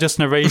what I just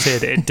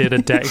narrated, it did a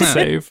dex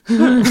save.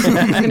 I'm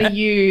going to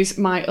use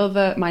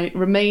my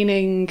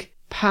remaining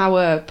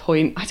power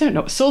point,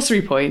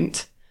 sorcery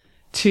point,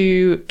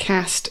 to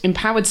cast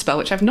Empowered Spell,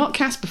 which I've not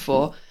cast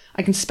before.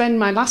 I can spend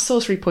my last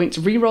sorcery point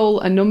to re-roll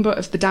a number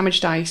of the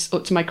damage dice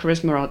up to my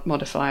charisma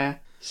modifier.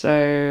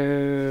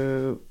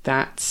 So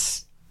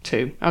that's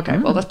 2. Okay,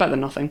 well, that's better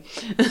than nothing.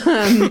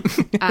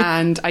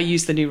 And I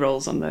use the new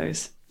rolls on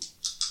those.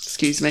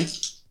 Excuse me.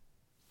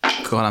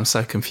 God, I'm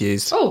so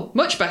confused. Oh,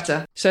 much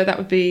better. So that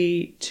would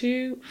be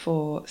 2,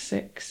 4,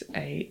 6,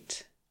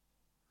 8.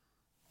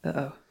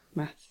 Uh-oh,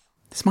 math.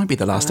 This might be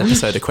the last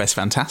episode of Quest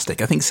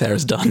Fantastic. I think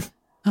Sarah's done.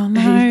 Oh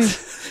no.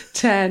 8,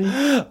 10.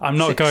 I'm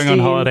not 16, going on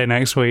holiday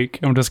next week.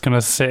 I'm just going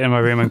to sit in my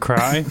room and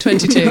cry.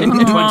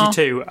 22.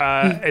 22.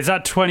 Is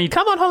that 20?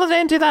 Come on holiday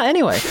and do that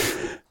anyway.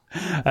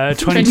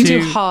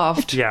 22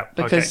 halved. Yeah,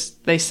 because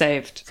they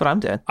saved. That's what I'm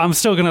doing. I'm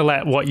still going to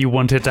let what you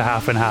wanted to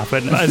happen.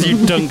 As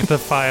you dunk the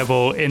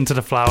fireball into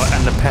the flower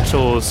and the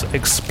petals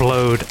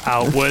explode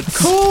outwards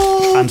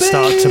and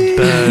start to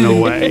burn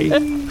away.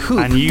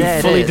 And you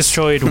fully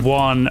destroyed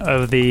one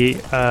of the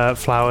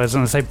flowers,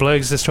 and I say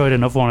Blurg's destroyed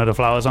another one of the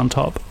flowers on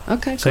top.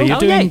 Okay, cool. So you're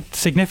doing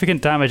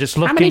significant damage. It's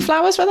looking. How many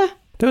flowers were there?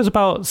 There was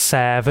about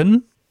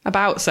 7.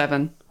 About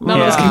 7.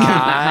 None of us can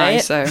count that high,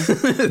 so...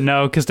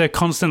 No, because they're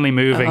constantly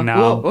moving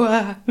now.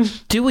 Whoa.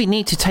 Do we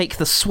need to take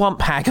the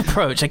swamp hag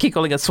approach? I keep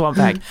calling it swamp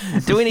hag.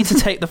 Do we need to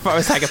take the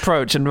forest hag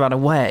approach and run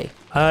away?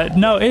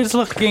 No, it's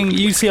looking...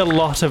 You see a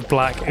lot of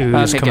black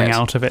ooze coming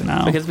out of it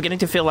now. Because I'm beginning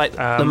to feel like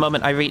the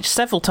moment I reach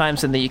several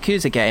times in the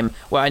Yakuza game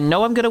where I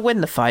know I'm going to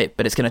win the fight,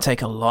 but it's going to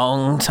take a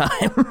long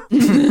time.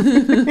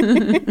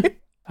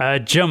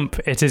 Jump,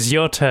 it is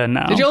your turn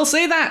now. Did you all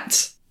see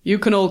that? You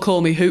can all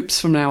call me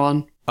Hoops from now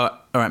on. All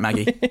right,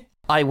 Maggie.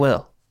 I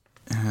will.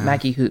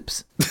 Maggie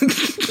Hoops.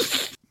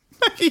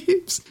 Maggie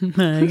Hoops.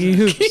 Maggie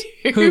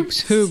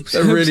Hoops. Hoops.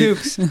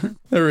 That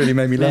really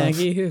made me laugh.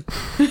 Maggie Hoops.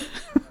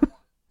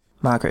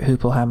 Margaret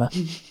Hooplehammer.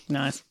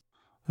 Nice.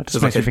 That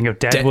just makes me think of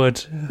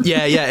Deadwood.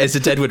 Yeah, it's a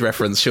Deadwood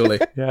reference, surely.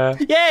 Yeah.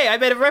 Yay, I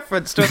made a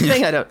reference to a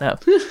thing I don't know.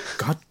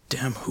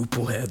 Goddamn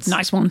hoopleheads.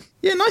 Nice one.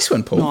 Yeah, nice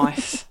one, Paul.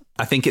 Nice.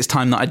 I think it's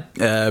time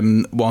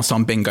that whilst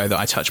on bingo, that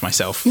I touch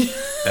myself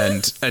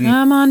and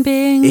I'm on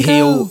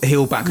bingo.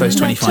 heal back those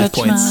 25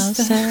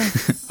 points.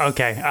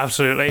 Okay,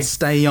 absolutely.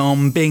 Stay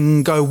on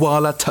bingo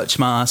while I touch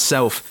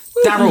myself.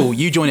 Daryl,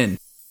 you join in.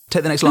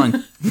 Take the next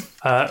line.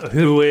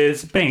 Who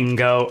is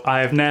Bingo?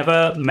 I've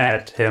never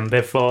met him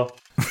before.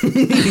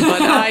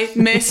 But I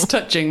miss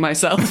touching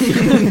myself.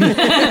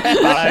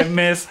 I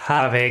miss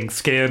having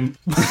skin.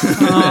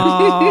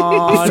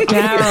 Oh,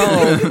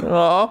 Daryl.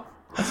 Oh,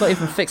 that's not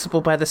even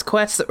fixable by this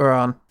quest that we're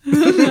on.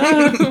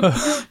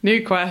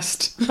 New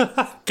quest.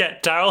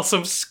 Get Daryl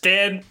some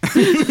skin.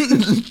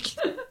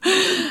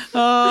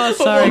 Oh,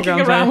 sorry, Walking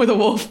Grandpa. around with a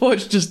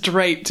Warforged just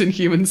draped in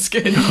human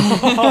skin. Do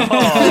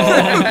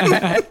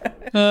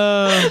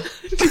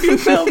you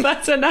feel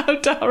better now,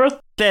 Daryl?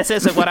 This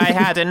isn't what I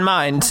had in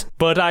mind.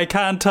 But I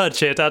can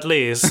touch it, at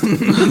least.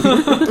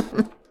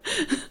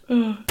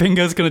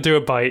 Bingo's going to do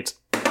a bite.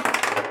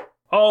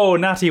 Oh,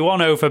 natty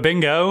 1-0 for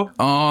Bingo.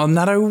 Oh,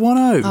 Natto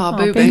 1-0. Oh,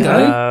 boo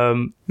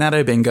bingo.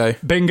 Natto bingo.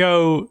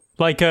 Bingo,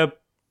 like a...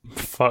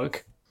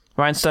 Fuck.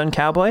 Rhinestone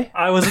Cowboy?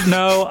 I was...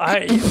 No,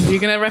 You're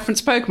going to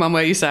reference Pokemon,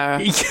 were you,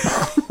 Sarah?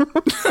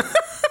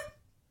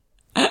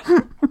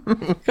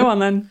 Go on,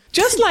 then.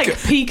 Just like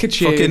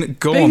Pikachu. Fucking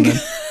go on, then.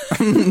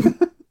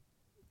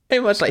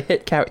 Very much like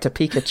hit character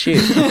Pikachu.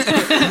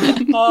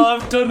 Oh,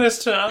 I've done this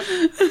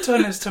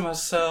to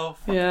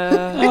myself.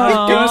 Yeah.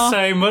 I'm gonna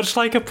say, much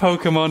like a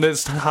Pokemon,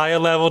 it's higher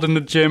level than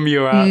the gym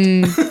you're at.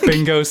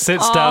 Bingo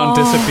sits down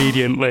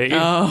disobediently.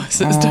 Oh,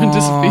 sits down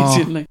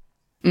disobediently.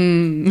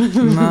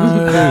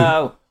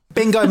 No.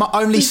 Bingo, my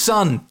only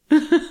son.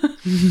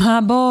 My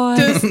boy.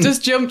 Does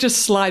Jump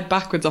just slide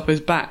backwards off his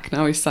back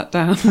now he's sat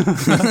down?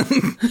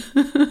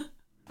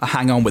 I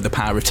hang on with the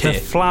power of tear.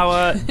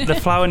 The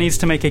flower needs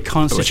to make a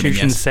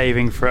Constitution yes.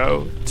 saving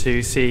throw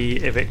to see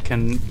if it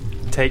can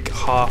take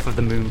half of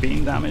the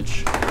moonbeam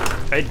damage.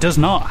 It does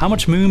not. How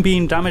much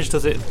moonbeam damage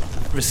does it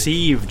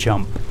receive,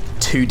 Jump?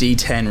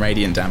 2d10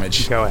 radiant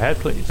damage. Go ahead,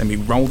 please. Let me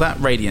roll that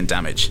radiant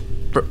damage.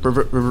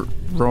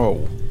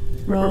 Roll.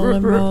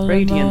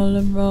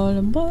 Radiant.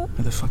 Rolling. What?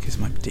 Where the fuck is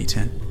my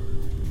d10?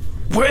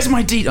 Where's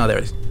my d... Oh, there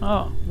it is.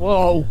 Oh,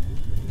 whoa.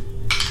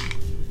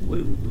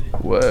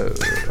 Whoa.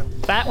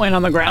 That went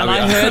on the ground. Oh,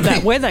 yeah. I heard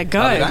that. Where'd that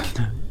go?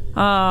 That?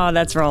 Oh,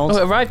 that's rolled. Oh,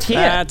 it arrived here.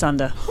 That's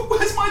under.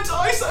 Where's my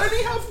dice? I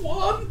only have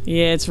one.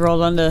 Yeah, it's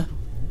rolled under.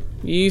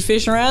 You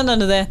fishing around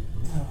under there?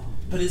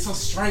 But it's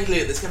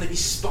Australia. There's going to be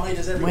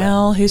spiders everywhere.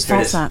 Well, whose Here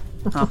it fault's is. that?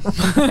 Oh.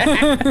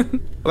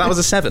 Well, that was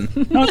a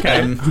 7.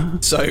 Okay.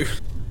 So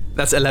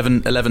that's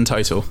 11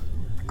 total.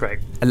 Great.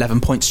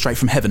 11 points straight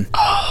from heaven.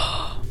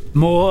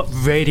 More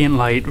radiant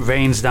light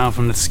rains down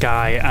from the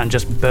sky and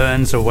just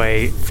burns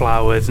away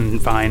flowers and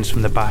vines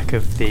from the back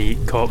of the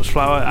corpse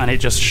flower, and it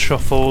just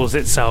shuffles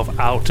itself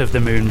out of the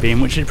moonbeam,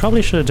 which it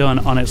probably should have done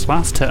on its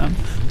last turn,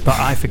 but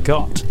I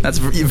forgot. That's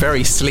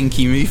very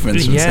slinky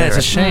movements from Yeah, Sarah. it's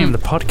a shame. The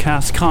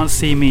podcast can't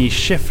see me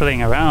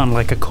shuffling around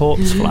like a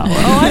corpse flower.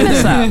 Oh, I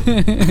missed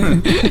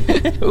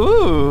that.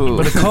 Ooh.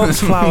 But a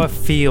corpse flower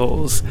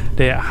feels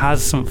that it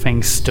has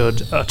something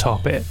stood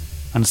atop it,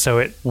 and so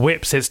it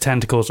whips its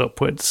tentacles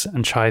upwards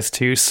and tries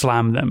to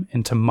slam them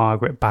into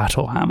Margaret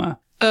Battlehammer.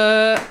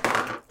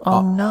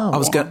 Oh no. I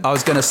was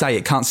going to say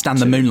it can't stand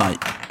the moonlight.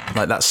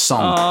 Like that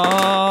song.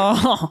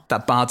 Oh.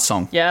 That bard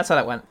song. Yeah, that's how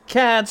that went.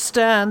 Can't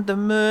stand the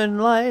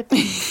moonlight.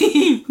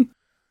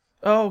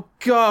 Oh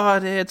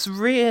God, it's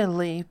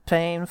really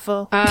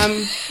painful.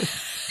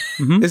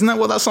 Isn't that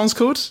what that song's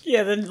called?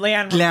 Yeah, the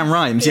Leanne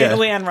Rhymes, yeah.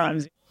 Leanne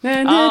Rhymes.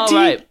 Oh,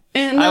 right.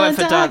 I went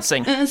for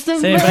dancing. As the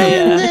Same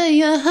run way, of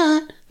your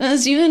heart,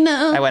 as you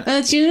know, I went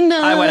that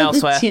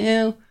elsewhere.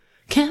 you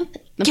Can't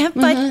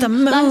fight the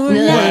moonlight.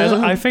 Whereas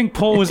I think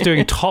Paul was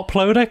doing top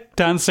loader,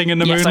 dancing in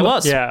the moon. Yes, I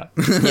was. Yeah.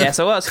 Yes,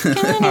 I was. All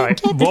right.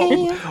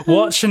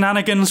 What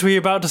shenanigans were you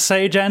about to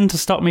say, Jen, to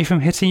stop me from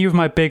hitting you with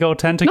my big old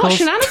tentacles? Not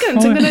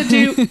shenanigans. I'm going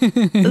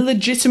to do a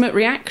legitimate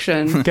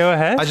reaction. Go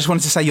ahead. I just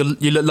wanted to say you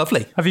look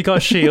lovely. Have you got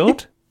a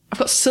shield? I've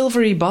got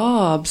silvery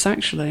barbs,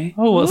 actually.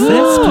 Oh, what's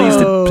this?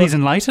 Please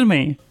enlighten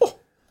me. I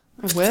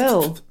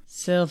will.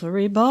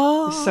 Silvery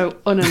ball. So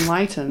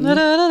unenlightened. I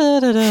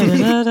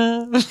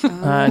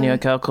knew a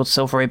girl called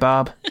Silvery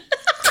Barb.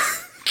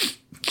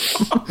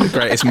 The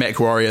greatest mech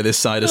warrior this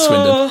side of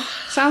Swindon.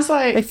 Sounds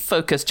They like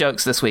focus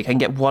jokes this week. I can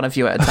get one of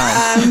you at a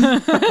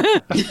time.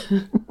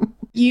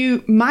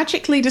 you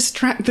magically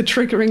distract the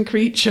triggering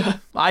creature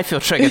I feel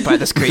triggered by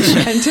this creature.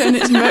 and turn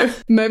its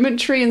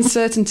momentary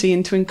uncertainty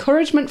into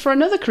encouragement for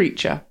another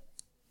creature,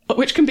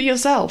 which can be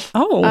yourself.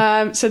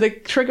 Oh. So the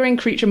triggering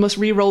creature must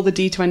re-roll the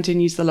d20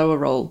 and use the lower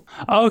roll.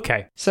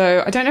 Okay.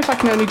 So I don't know if I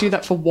can only do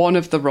that for one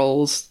of the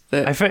rolls.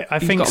 That I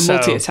you've think got a so.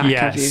 multi-attack,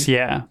 have Yes, you?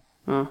 yeah.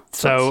 Oh,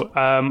 So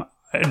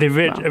they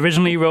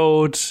originally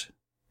rolled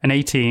an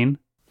 18.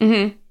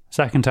 Mm-hmm.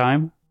 Second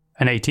time,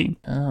 an 18.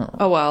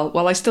 Oh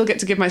well, I still get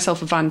to give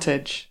myself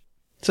advantage.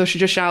 So she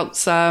just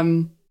shouts,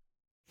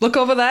 look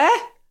over there.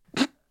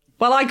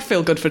 Well, I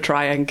feel good for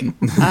trying.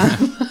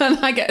 And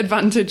I get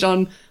advantage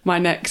on my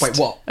next Wait,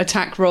 what?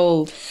 attack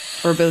roll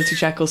or ability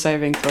check or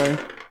saving throw.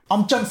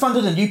 I'm jump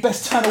Thunderden. You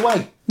best turn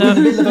away. We're in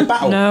the middle of a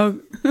battle. No,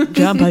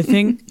 Jump, I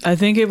think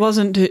it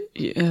wasn't... Shake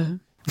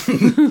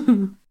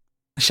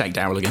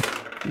Daryl again.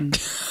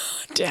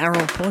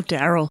 Daryl, poor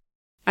Daryl.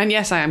 And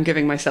yes, I am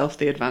giving myself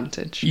the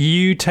advantage.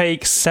 You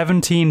take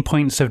 17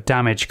 points of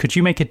damage. Could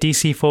you make a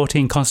DC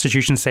 14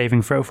 Constitution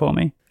saving throw for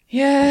me?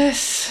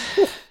 Yes.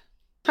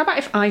 How about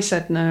if I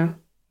said no?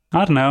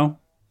 I don't know.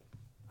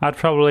 I'd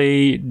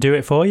probably do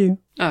it for you.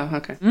 Oh,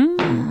 okay.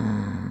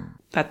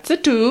 That's a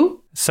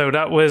 2. So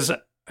that was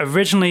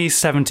originally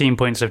 17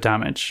 points of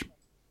damage.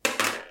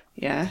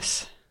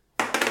 Yes.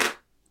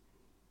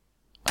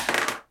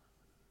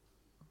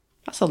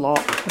 That's a lot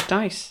of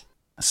dice.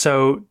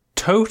 So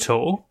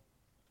total...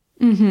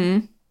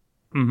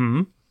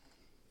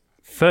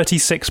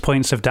 36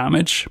 points of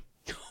damage.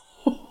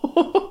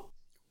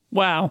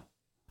 Wow.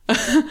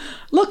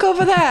 Look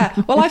over there.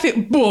 Well, I feel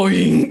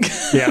boing.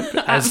 Yeah.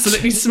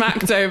 Absolutely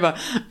smacked over.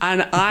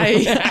 And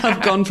I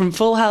have gone from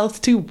full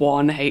health to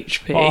 1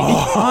 HP.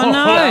 Oh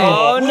no.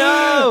 Oh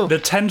no! The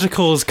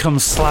tentacles come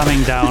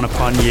slamming down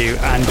upon you,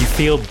 and you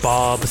feel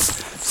barbs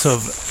sort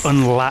of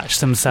unlatch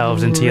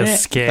themselves into your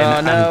skin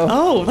Oh no!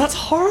 Oh, that's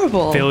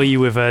horrible. and fill you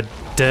with a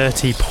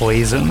dirty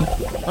poison.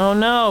 Oh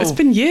no! It's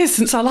been years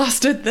since I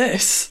last did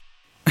this.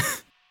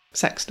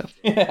 Sex stuff.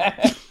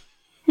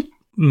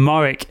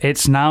 Morik,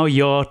 it's now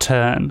your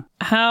turn.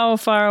 How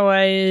far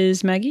away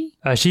is Maggie?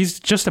 She's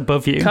just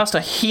above you. Cast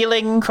a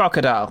healing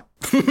crocodile.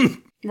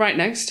 Right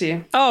next to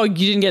you. Oh, you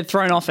didn't get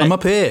thrown off it. I'm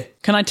up here.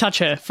 Can I touch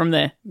her from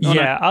there? Oh,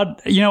 Yeah,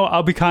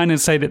 I'll be kind and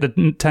say that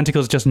the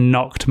tentacles just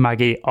knocked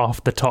Maggie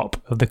off the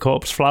top of the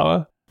corpse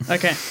flower. no?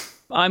 Okay.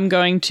 I'm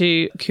going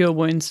to cure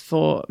wounds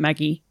for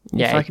Maggie if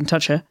Yay. I can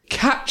touch her.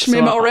 Catch me,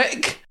 So-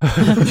 Morik.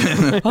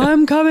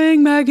 I'm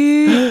coming,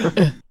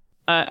 Maggie.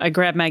 I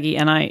grab Maggie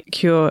and I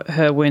cure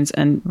her wounds,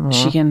 and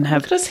she can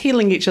have. Look at us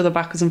healing each other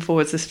backwards and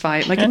forwards this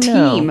fight, like a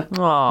team.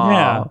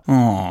 Aww.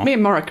 Yeah. Me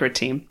and Morik are a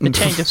team. The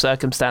change of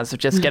circumstance of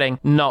just getting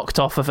knocked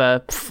off of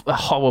a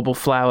horrible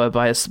flower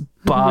by a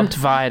barbed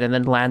vine and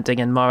then landing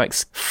in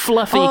Morik's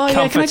fluffy, Oh, yeah, can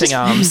I comforting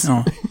just-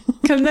 arms.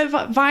 Can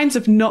the vines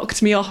have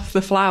knocked me off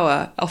the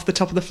flower, off the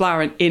top of the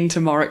flower and into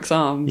Morik's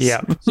arms?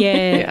 Yeah.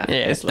 Yeah. Yeah.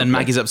 Yes. And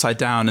Maggie's upside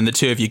down, and the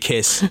two of you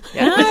kiss.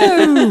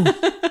 No.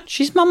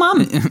 She's my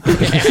mum.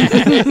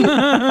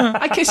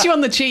 I kiss you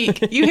on the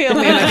cheek. You heal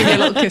me and I give you a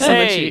little kiss on the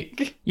Hey,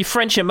 cheek. you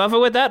French your mother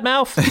with that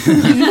mouth?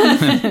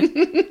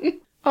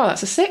 Oh,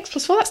 that's a 6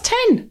 plus 4, that's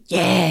 10.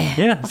 Yeah.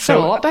 Yeah. I feel a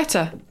So lot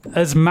better.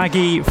 as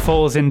Maggie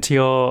falls into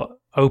your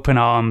open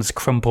arms,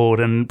 crumpled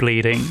and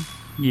bleeding,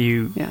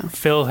 You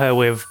fill her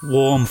with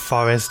warm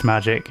forest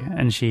magic,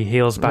 and she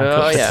heals back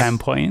up to 10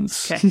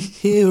 points. Okay.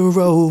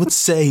 Hero would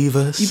save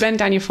us. You bend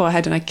down your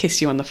forehead and I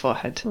kiss you on the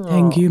forehead.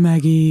 Thank you,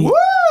 Maggie.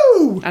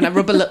 Woo! And I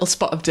rub a little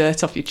spot of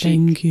dirt off your cheek.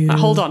 Thank you.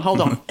 Hold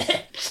on.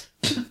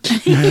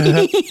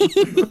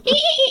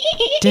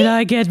 Did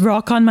I get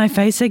rock on my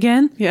face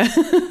again? Yeah.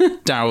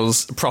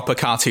 Daryl's proper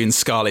cartoon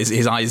skull,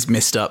 his eyes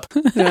missed up.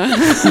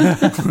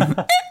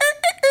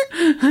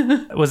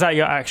 Was that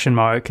your action,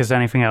 Mark? Is there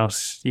anything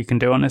else you can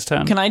do on this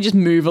turn? Can I just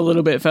move a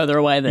little bit further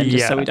away then,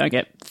 just so Yeah. we don't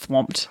get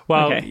thwomped?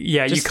 Well, Okay.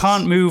 you Just-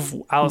 can't move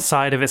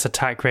outside of its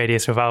attack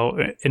radius without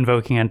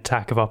invoking an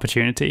attack of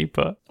opportunity,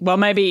 but... Well,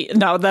 maybe...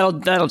 No, that'll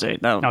do. Okay.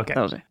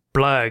 That'll do.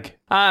 Blurg,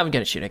 I'm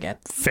going to shoot again.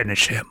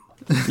 finish him.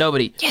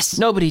 Nobody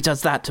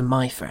does that to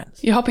my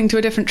friends. You're hopping to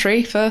a different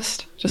tree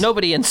first.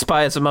 Nobody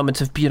inspires a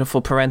moment of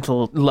beautiful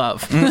parental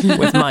love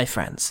with my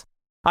friends.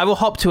 I will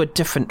hop to a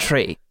different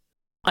tree.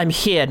 I'm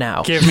here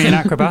now. Give me an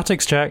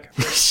acrobatics check.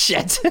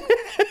 Shit.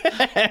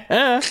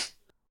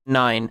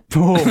 9.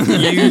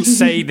 You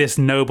say this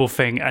noble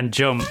thing and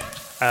jump,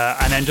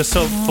 and then just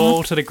sort of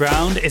fall to the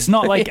ground. It's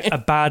not like a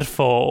bad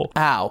fall.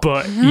 Ow.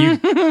 But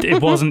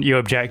it wasn't your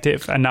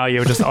objective, and now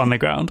you're just on the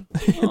ground.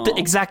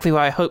 Exactly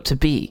where I hope to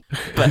be.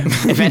 But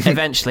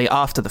eventually,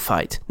 after the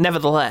fight.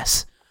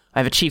 Nevertheless,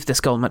 I've achieved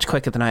this goal much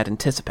quicker than I had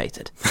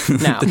anticipated.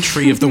 Now, The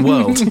tree of the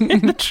world.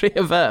 the tree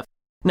of Earth.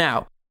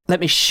 Now,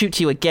 let me shoot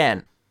you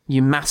again,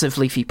 you massive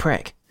leafy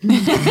prick.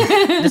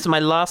 This is my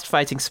last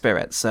fighting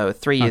spirit, so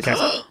 3 years.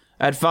 Okay.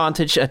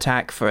 Advantage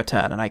attack for a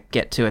turn, and I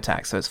get 2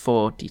 attacks, so it's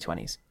 4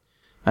 d20s.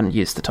 And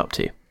use the top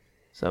 2.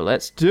 So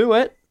let's do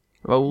it.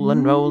 Roll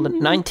and roll.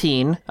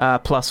 19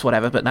 plus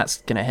whatever, but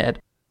that's going to hit.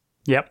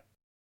 Yep.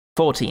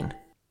 14.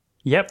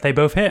 Yep, they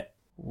both hit.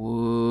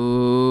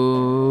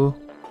 Woo.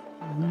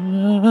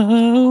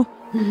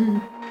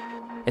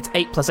 It's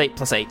 8 plus 8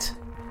 plus 8.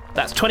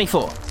 That's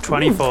 24.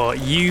 24.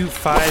 You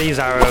fire these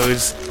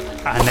arrows,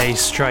 and they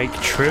strike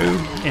true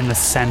in the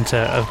center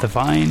of the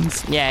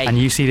vines. Yay. And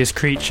you see this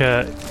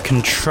creature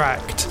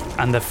contract,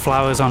 and the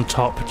flowers on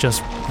top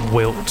just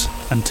wilt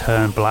and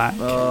turn black.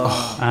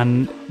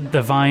 And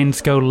the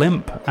vines go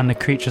limp, and the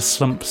creature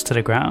slumps to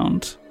the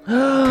ground.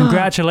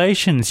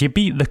 Congratulations, you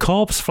beat the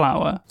corpse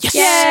flower.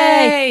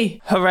 Yay!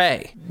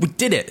 Hooray. We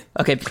did it.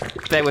 Okay,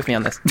 bear with me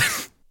on this.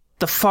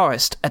 The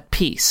forest at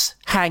peace,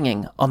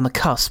 hanging on the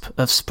cusp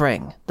of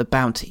spring, the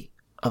bounty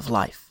of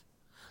life.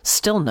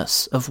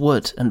 Stillness of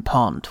wood and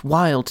pond,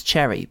 wild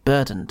cherry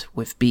burdened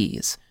with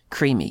bees,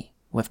 creamy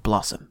with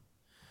blossom.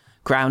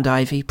 Ground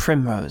ivy,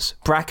 primrose,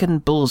 bracken,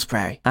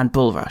 bullsberry, and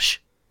bulrush.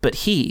 But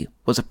he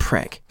was a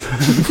prick.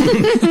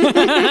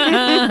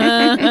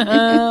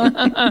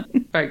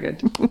 Very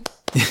good.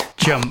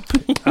 Jump.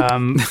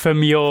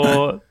 From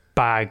your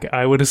bag,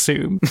 I would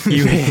assume,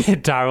 you hear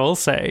Daryl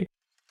say,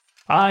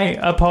 I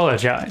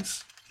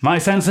apologize. My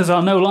senses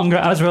are no longer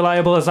as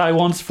reliable as I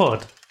once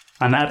thought,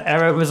 and that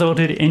error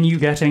resulted in you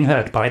getting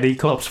hurt by the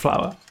corpse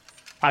flower.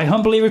 I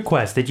humbly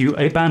request that you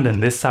abandon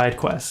this side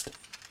quest.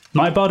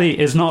 My body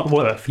is not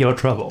worth your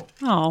trouble.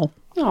 Oh.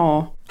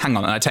 Oh. Hang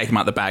on, and I take him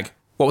out the bag.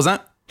 What was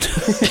that?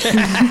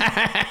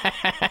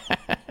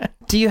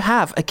 Do you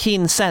have a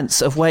keen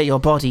sense of where your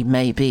body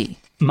may be?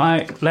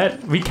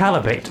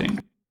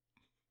 Recalibrating.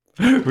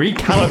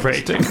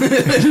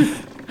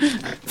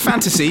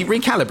 Fantasy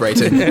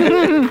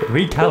recalibrating.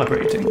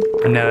 Recalibrating.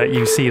 And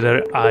you see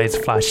their eyes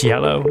flash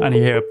yellow, and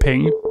you hear a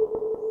ping.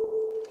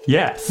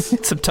 Yes.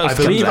 Some toast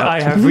I believe comes out.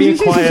 I have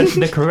reacquired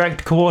the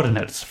correct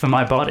coordinates for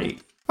my body.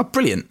 Oh,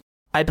 brilliant.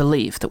 I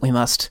believe that we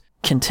must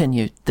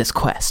continue this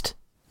quest.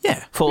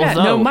 Yeah. For Yeah,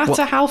 although no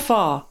matter how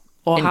far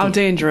or how Indeed.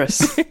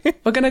 dangerous,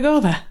 we're going to go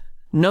there.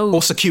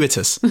 Or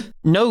circuitous.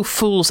 No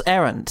fool's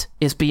errand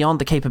is beyond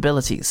the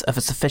capabilities of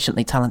a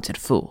sufficiently talented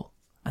fool,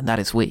 and that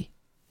is we.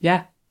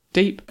 Yeah,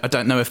 deep. I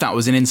don't know if that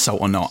was an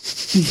insult or not.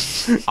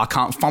 I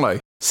can't follow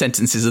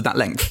sentences of that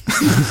length.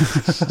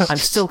 I'm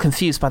still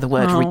confused by the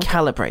word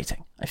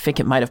recalibrating. I think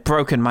it might have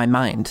broken my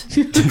mind.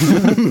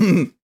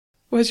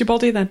 Where's your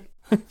body then?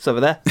 It's over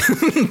there.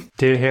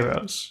 Dear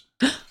heroes,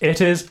 it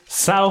is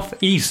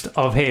southeast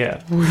of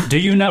here. Do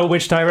you know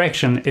which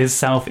direction is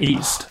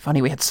southeast?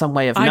 Funny we had some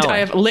way of knowing. I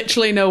have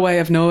literally no way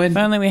of knowing. If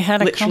only we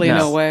had a Literally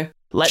compass. no way.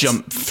 Let's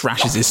Jump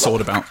thrashes his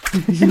sword about.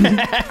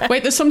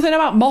 Wait, there's something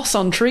about moss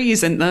on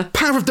trees, isn't there?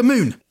 Power of the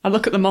moon. I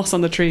look at the moss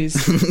on the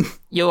trees.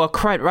 You are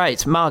quite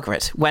right,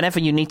 Margaret. Whenever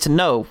you need to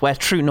know where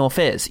true north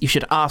is, you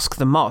should ask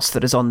the moss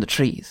that is on the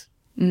trees.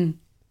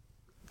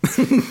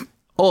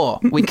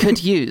 Or we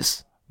could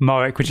use...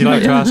 Morik, would you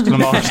like to ask the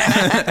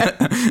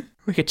moss?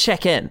 We could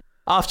check in.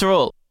 After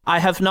all, I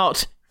have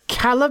not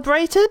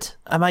calibrated,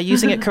 am I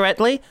using it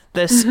correctly,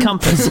 this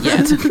compass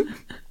yet.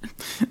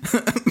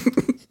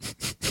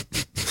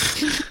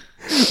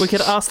 We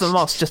could ask the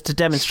moss just to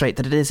demonstrate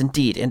that it is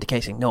indeed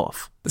indicating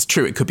north. That's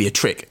true, it could be a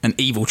trick. An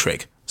evil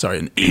trick. Sorry,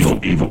 an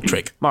evil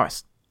trick.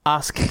 Morris,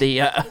 ask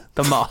the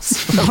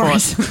moss.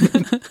 Morris.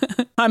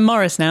 I'm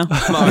Morris now.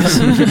 Morris.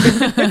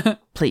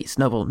 Please,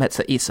 noble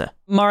Metza Isa.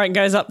 Morik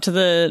goes up to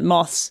the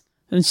moss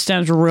and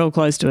stands real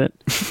close to it.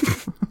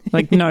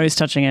 like nose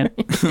touching it,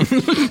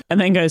 and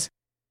then goes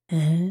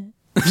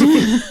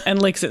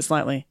and licks it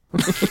slightly.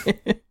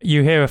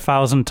 You hear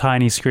 1,000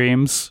 tiny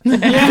screams.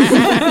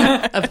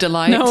 Of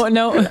delight.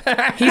 No.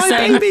 He's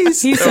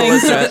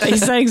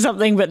saying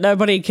something, but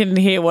nobody can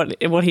hear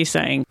what he's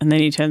saying. And then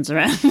he turns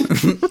around.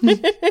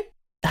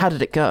 How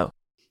did it go?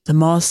 The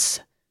moss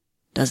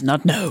does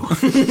not know.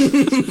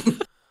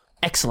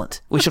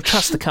 Excellent. We shall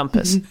trust the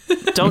compass.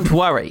 Don't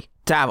worry,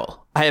 Daryl.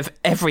 I have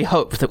every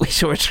hope that we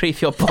shall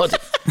retrieve your body.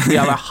 We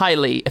are a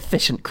highly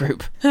efficient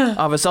group.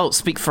 Our results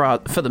speak for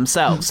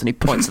themselves. And he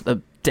points at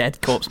the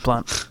dead corpse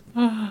plant.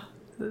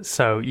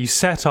 So you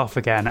set off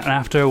again, and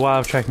after a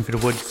while of trekking through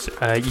the woods,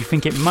 you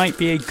think it might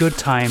be a good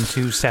time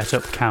to set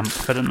up camp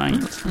for the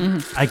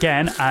night.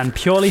 Again, and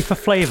purely for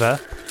flavour,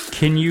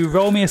 can you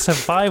roll me a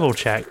survival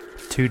check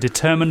to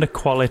determine the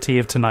quality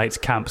of tonight's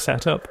camp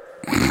setup?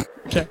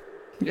 Check.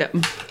 Yep.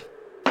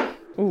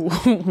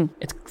 Ooh.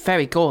 It's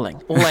very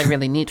galling. All I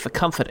really need for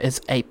comfort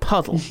is a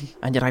puddle,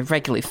 and yet I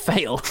regularly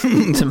fail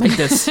to make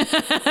this.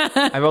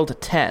 I rolled a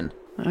 10.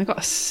 I got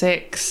a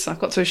 6. I've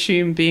got to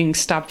assume being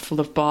stabbed full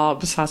of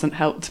barbs hasn't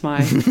helped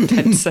my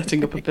tent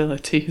setting up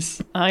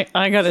abilities.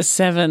 I got a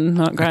 7.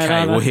 Not great. Okay,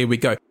 either. well, here we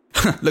go.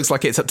 Looks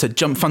like it's up to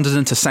Jump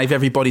Thunderden to save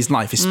everybody's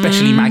life,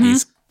 especially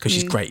Maggie's, because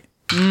she's great.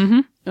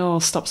 Oh,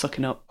 stop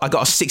sucking up. I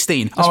got a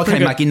 16. Okay,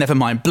 Maggie, never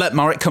mind. Blurt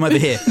Morik, come over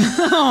here.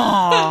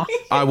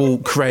 I will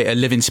create a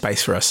living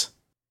space for us.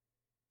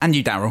 And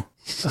you, Daryl.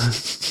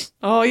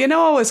 Oh, you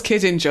know I was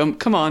kidding, Jump.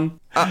 Come on.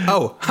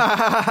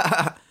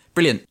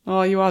 Brilliant.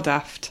 Oh, you are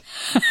daft.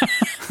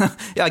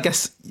 Yeah, I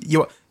guess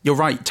you're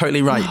right,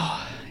 totally right.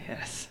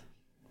 Yes.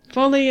 If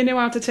only you knew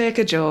how to take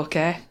a joke,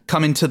 eh?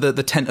 Come into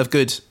the tent of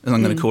good, as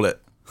I'm going to call it.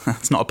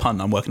 It's not a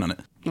pun, I'm working on it.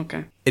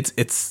 Okay.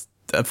 It's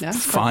a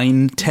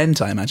fine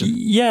tent, I imagine.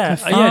 Yeah.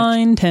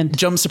 Fine tent.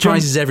 Jump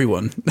surprises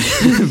everyone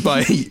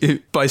by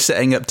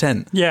setting up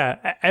tent.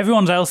 Yeah,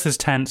 everyone else's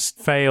tents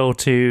fail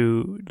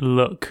to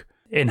look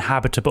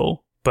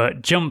inhabitable,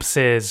 but Jump's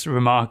is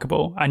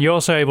remarkable. And you're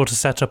also able to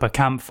set up a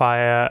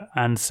campfire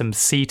and some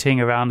seating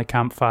around the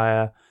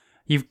campfire.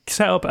 You've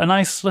set up a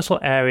nice little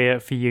area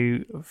for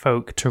you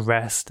folk to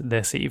rest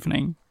this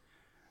evening.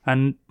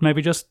 And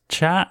maybe just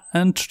chat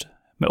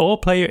or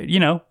play,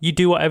 you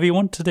do whatever you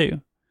want to do.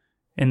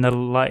 In the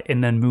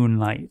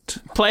moonlight.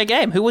 Play a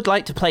game. Who would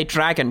like to play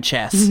dragon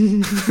chess?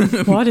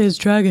 What is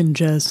dragon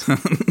chess?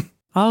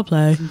 I'll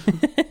play.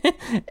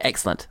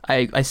 Excellent.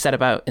 I set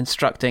about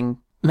instructing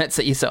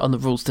Metsa-Isa on the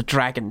rules to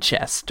dragon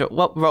chess.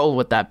 What role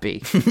would that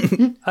be?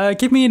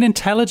 Give me an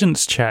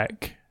intelligence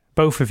check,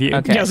 both of you.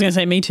 Okay. Yeah, I was going to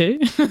say me too.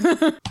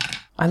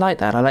 I like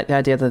that. I like the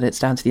idea that it's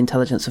down to the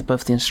intelligence of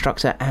both the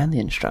instructor and the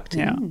instructed.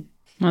 Yeah.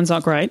 Mine's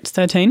not great.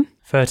 13.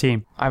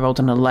 13. I rolled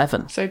an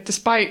 11. So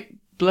despite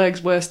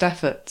Blurg's worst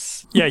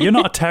efforts. Yeah, you're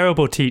not a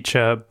terrible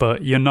teacher,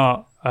 but you're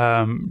not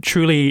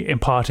truly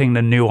imparting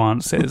the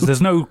nuances.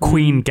 There's no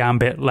Queen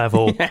Gambit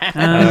level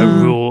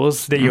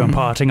rules that you're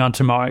imparting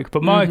onto Morik,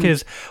 but Morik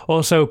is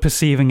also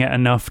perceiving it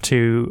enough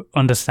to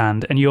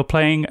understand, and you're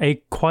playing a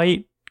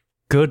quite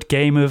good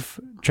game of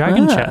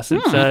dragon chess.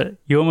 It's,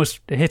 you're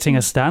almost hitting a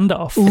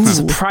standoff. It's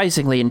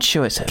surprisingly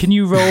intuitive. Can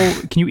you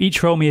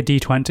each roll me a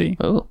d20?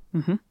 Oh.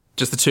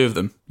 Just the two of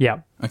them? Yeah.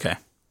 Okay.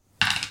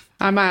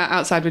 I'm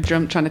outside with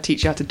Jump trying to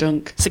teach you how to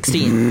dunk.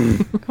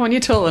 16. Come on,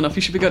 you're tall enough.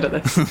 You should be good at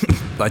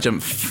this. I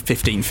jumped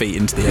 15 feet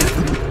into the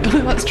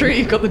air. That's true.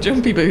 You've got the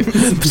jumpy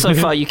boots. So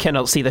far, you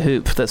cannot see the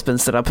hoop that's been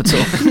set up at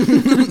all.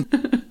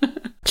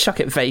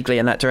 Chuck it vaguely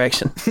in that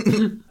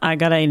direction. I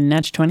got a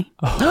nat 20.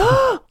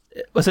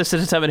 Was this to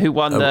determine who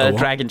won the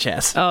dragon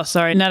chess? Oh,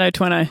 sorry. Natto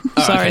 20.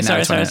 Sorry.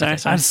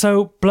 And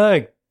so,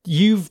 Blurg,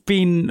 you've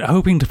been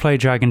hoping to play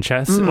dragon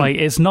chess. Like,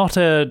 it's not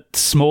a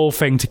small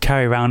thing to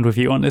carry around with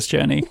you on this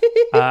journey.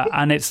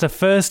 And it's the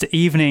first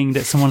evening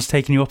that someone's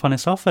taken you up on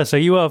this offer, so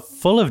you are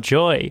full of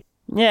joy.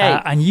 Yay.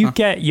 And you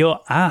get your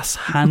ass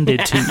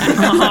handed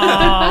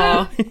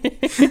to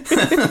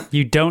you.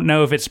 You don't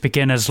know if it's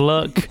beginner's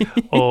luck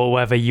or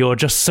whether you're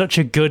just such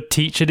a good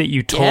teacher that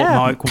you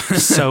taught Morik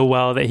so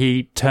well that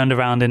he turned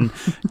around and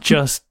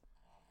just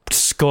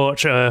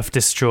scorch earth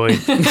destroyed.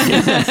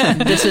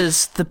 This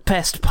is the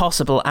best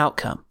possible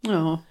outcome.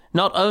 Oh.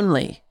 Not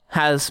only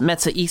has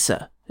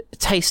Metsa-Isa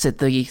tasted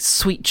the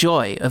sweet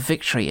joy of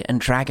victory in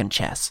dragon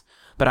chess,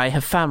 but I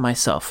have found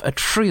myself a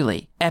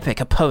truly epic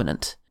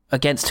opponent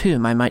against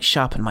whom I might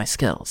sharpen my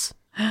skills.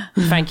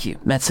 Thank you,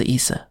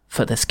 Metsa-Isa,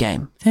 for this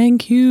game.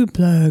 Thank you,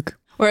 Blurg.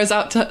 Whereas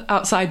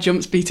outside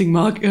Jump's beating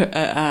Margaret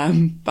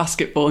at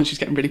basketball and she's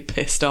getting really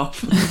pissed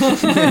off.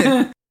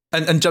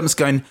 And Jump's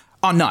going,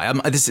 oh no,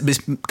 this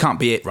can't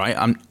be it, right?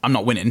 I'm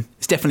not winning.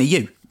 It's definitely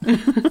you.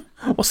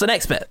 What's the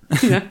next bit?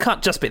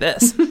 Can't just be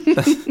this.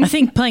 I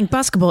think playing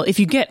basketball, if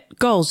you get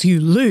goals, you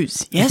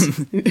lose,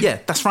 yes? Yeah,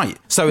 that's right.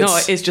 So No,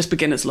 it is just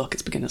beginner's luck.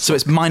 It's beginner's So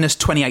luck. it's minus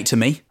 28 to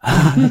me.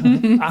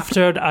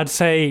 After, I'd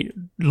say,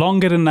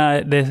 longer than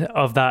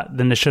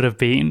than there should have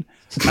been,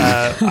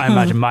 I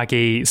imagine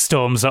Maggie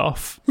storms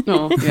off.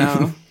 Oh,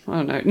 yeah. I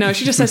don't know. No,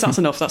 she just says that's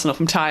enough.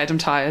 I'm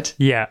tired.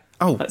 Yeah.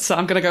 Oh. So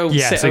I'm going to go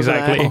Yes, sit over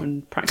exactly. there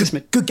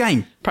and Good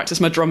game.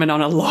 practice my drumming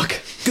on a log.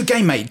 Good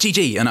game, mate.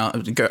 GG. And I'll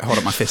go hold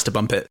up my fist to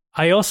bump it.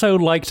 I also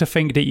like to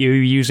think that you're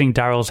using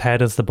Daryl's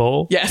head as the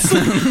ball. Yes,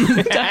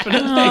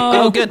 definitely.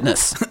 Oh,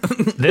 goodness.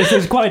 This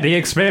is quite the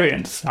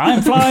experience.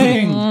 I'm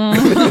flying.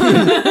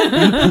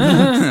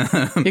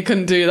 You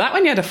couldn't do that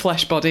when you had a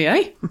flesh body,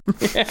 eh?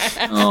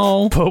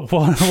 But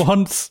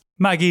once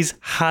Maggie's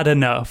had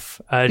enough,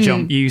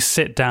 you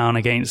sit down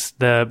against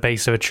the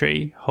base of a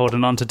tree,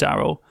 holding on to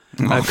Daryl.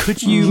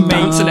 Could you make...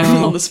 Bouncing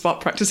everyone on the spot,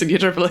 practicing your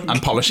dribbling.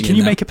 I'm polishing Can it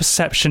you now. make a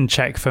perception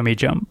check for me,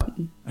 Jump?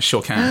 I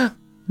sure can.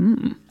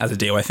 As a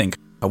deal, I think.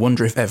 I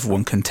wonder if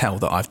everyone can tell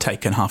that I've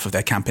taken half of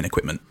their camping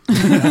equipment.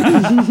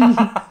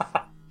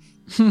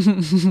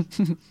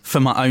 For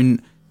my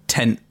own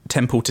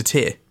temple to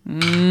tear.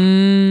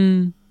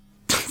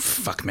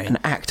 Fuck me. An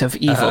act of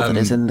evil that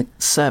is in the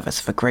service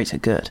for greater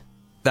good.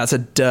 That's a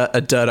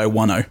Dirto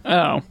 1-0.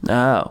 Oh.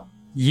 Oh.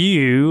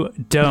 You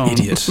don't.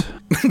 Idiot.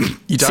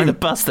 You See the don't?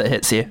 bus that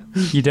hits you.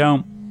 You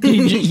don't.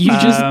 You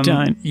just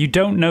don't. You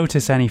don't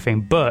notice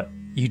anything, but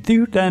you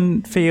do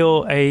then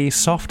feel a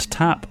soft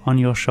tap on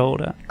your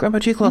shoulder Grandpa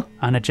Chiclaw.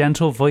 and a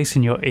gentle voice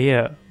in your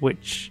ear,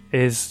 which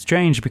is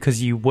strange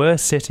because you were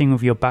sitting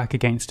with your back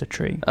against a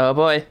tree. Oh,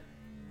 boy.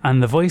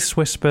 And the voice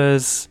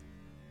whispers,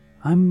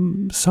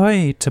 "I'm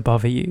sorry to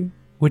bother you.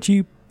 Would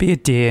you be a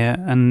dear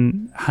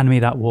and hand me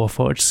that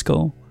Warforged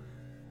skull?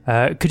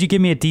 Could you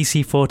give me a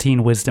DC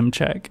 14 wisdom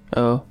check?"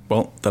 Oh.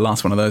 Well, the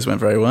last one of those went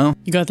very well.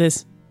 You got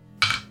this.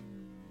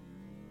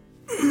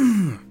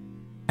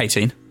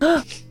 18.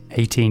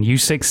 18. You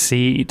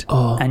succeed.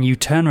 And you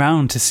turn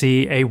around to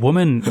see a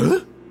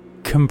woman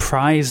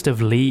comprised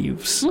of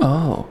leaves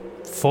Oh.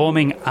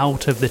 forming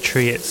out of the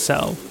tree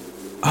itself.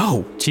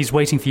 Oh, She's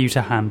waiting for you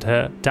to hand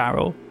her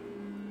Daryl.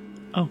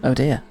 Oh,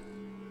 dear.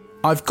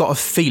 I've got a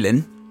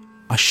feeling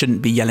I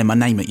shouldn't be yelling my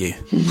name at you.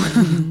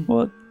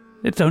 Well,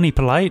 it's only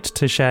polite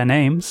to share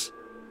names.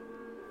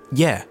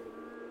 Yeah.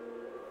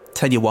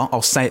 Tell you what,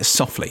 I'll say it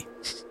softly.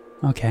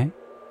 Okay.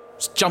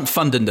 It's Jump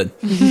Fundenden.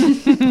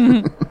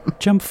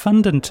 Jump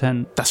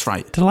Fundington. That's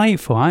right.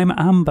 Delightful. I'm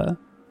Amber.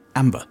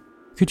 Amber.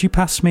 Could you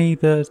pass me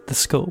the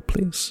skull,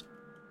 please?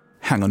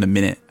 Hang on a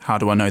minute. How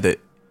do I know that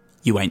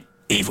you ain't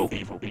evil?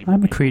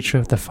 I'm a creature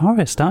of the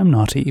forest. I'm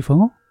not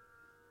evil.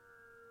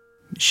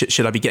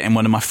 Should I be getting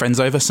one of my friends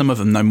over? Some of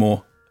them know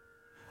more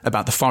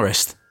about the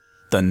forest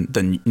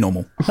than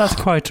normal. That's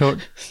quite all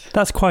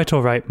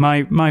right.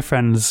 My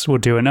friends will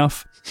do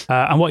enough.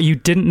 And what you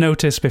didn't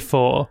notice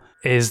before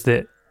is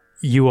that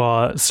you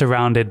are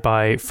surrounded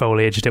by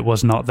foliage that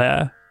was not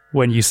there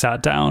when you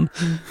sat down,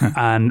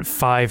 and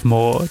 5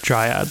 more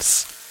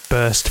dryads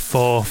burst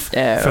forth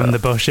from the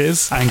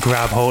bushes and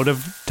grab hold of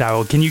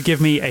Daryl. Can you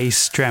give me a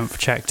strength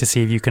check to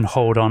see if you can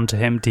hold on to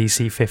him,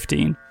 DC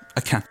 15?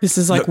 I can. This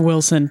is like Look,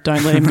 Wilson.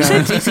 Don't let him go.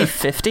 DC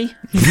 50?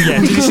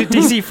 Yeah,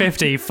 DC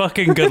 50.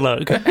 Fucking good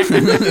luck.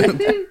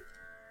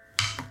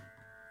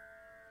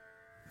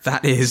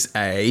 that is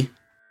a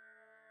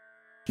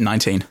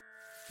 19.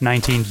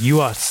 19.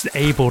 You are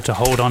able to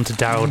hold on to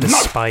Daryl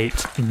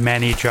despite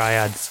many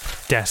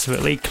dryads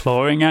desperately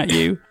clawing at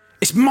you.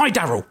 It's my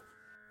Daryl.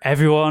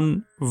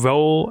 Everyone,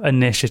 roll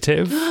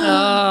initiative.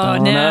 Oh,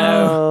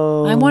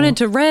 no. I wanted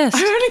to rest.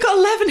 I've only got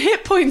 11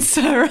 hit points,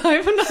 Sarah. I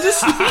haven't had a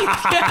sleep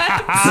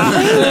yet.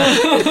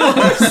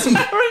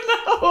 Sarah,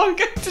 no, I'm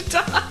going to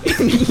die.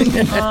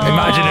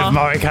 Imagine if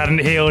Morik hadn't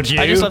healed you.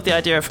 I just love the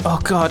idea of, oh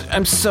god,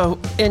 I'm so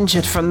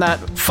injured from that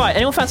fight.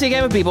 Anyone fancy a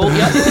game of b-ball?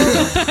 Yep.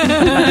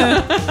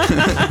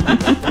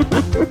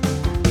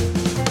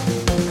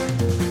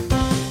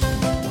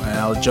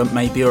 Well, Jump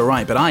may be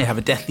alright, but I have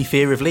a deathly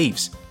fear of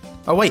leaves.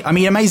 Oh wait, I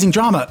mean amazing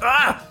drama!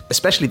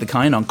 Especially the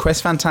kind on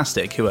Quest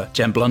Fantastic, who are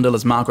Jen Blundell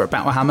as Margaret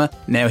Battlehammer,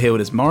 Neil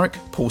Hild as Morik,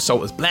 Paul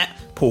Salt as Blatt,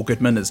 Paul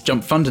Goodman as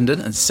Jump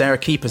Fundenden, and Sarah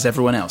Keep as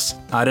everyone else.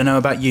 I don't know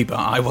about you, but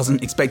I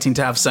wasn't expecting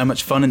to have so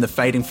much fun in the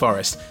fading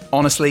forest.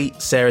 Honestly,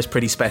 Sarah's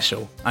pretty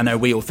special. I know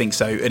we all think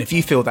so, and if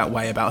you feel that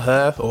way about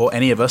her, or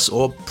any of us,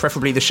 or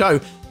preferably the show,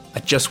 I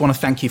just want to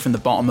thank you from the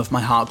bottom of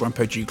my heart,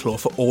 Grandpa Dewclaw,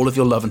 for all of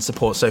your love and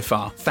support so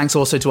far. Thanks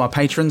also to our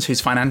patrons,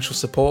 whose financial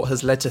support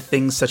has led to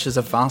things such as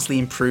a vastly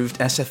improved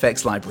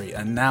SFX library,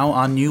 and now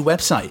our new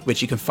website,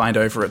 which you can find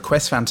over at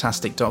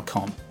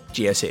questfantastic.com.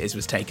 Geocities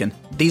was taken.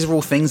 These are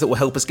all things that will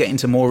help us get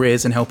into more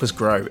ears and help us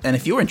grow. And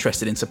if you're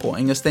interested in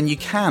supporting us, then you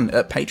can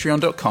at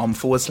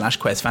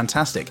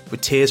patreon.com/questfantastic.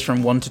 With tiers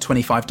from $1 to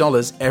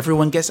 $25,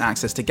 everyone gets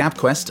access to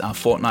GabQuest, our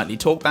fortnightly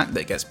talkback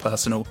that gets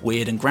personal,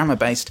 weird, and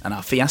grammar-based, and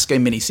our Fiasco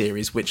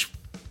miniseries, which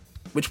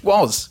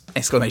was, !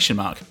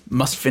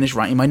 Must finish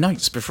writing my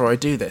notes before I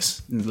do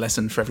this.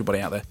 Lesson for everybody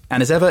out there.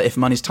 And as ever, if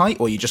money's tight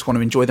or you just want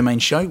to enjoy the main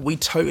show, we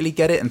totally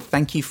get it, and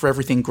thank you for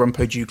everything,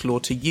 Grumpo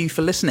Dewclaw, to you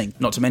for listening.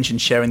 Not to mention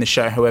sharing the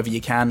show however you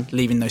can,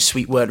 leaving those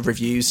sweet word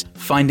reviews,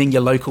 finding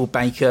your local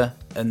baker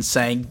and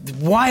saying,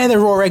 why are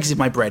there raw eggs in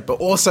my bread? But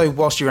also,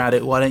 whilst you're at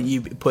it, why don't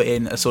you put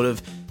in a sort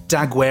of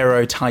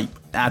Daguerro type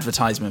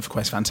advertisement for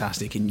Quest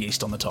Fantastic in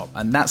yeast on the top,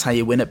 and that's how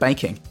you win at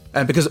baking.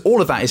 And because all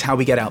of that is how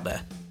we get out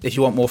there. If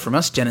you want more from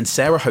us, Jen and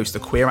Sarah host the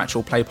Queer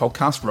Actual Play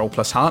podcast, Roll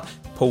Plus Heart.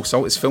 Paul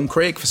Salt is film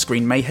critic for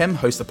Screen Mayhem,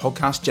 host the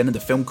podcast Jen and the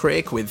Film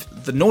Critic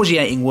with the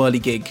nauseating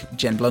whirligig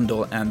Jen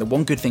Blundell and the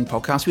One Good Thing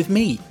podcast with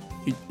me,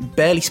 who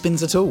barely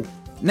spins at all.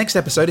 Next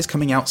episode is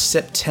coming out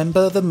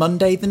September the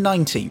Monday the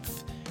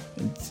 19th.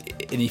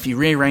 And if you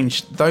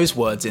rearrange those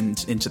words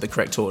into the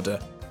correct order,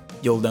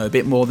 you'll know a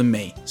bit more than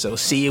me. So I'll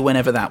see you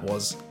whenever that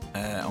was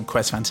on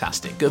Quest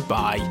Fantastic.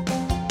 Goodbye.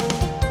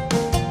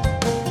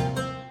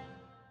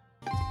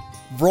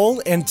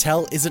 Roll and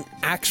Tell is an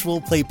actual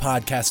play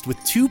podcast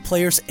with 2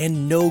 players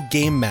and no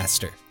game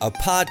master. A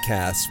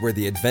podcast where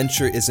the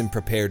adventure isn't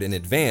prepared in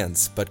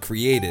advance, but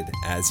created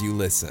as you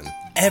listen.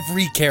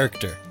 Every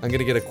character. I'm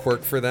gonna get a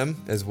quirk for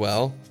them as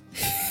well.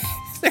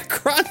 They're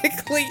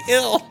chronically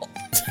ill.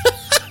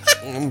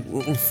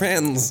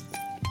 Friends,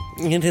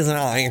 it is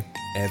I.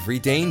 Every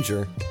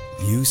danger,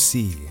 you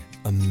see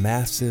a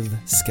massive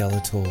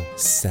skeletal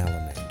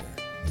salamander.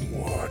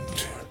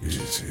 What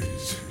is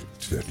it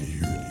that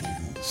you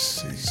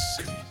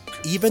seek?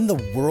 Even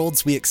the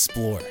worlds we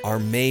explore Are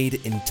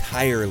made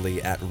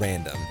entirely at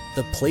random.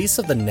 the place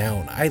of the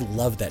noun. I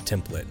love that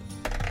template.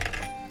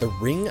 The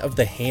ring of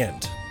the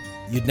hand.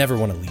 You'd never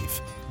want to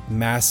leave.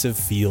 Massive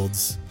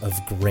fields of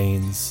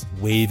grains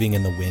waving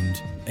in the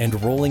wind and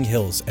rolling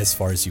hills as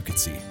far as you could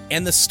see.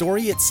 And the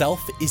story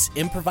itself is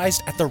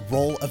improvised at the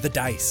roll of the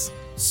dice.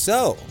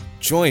 So,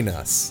 join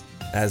us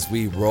as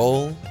we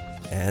roll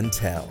and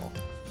tell.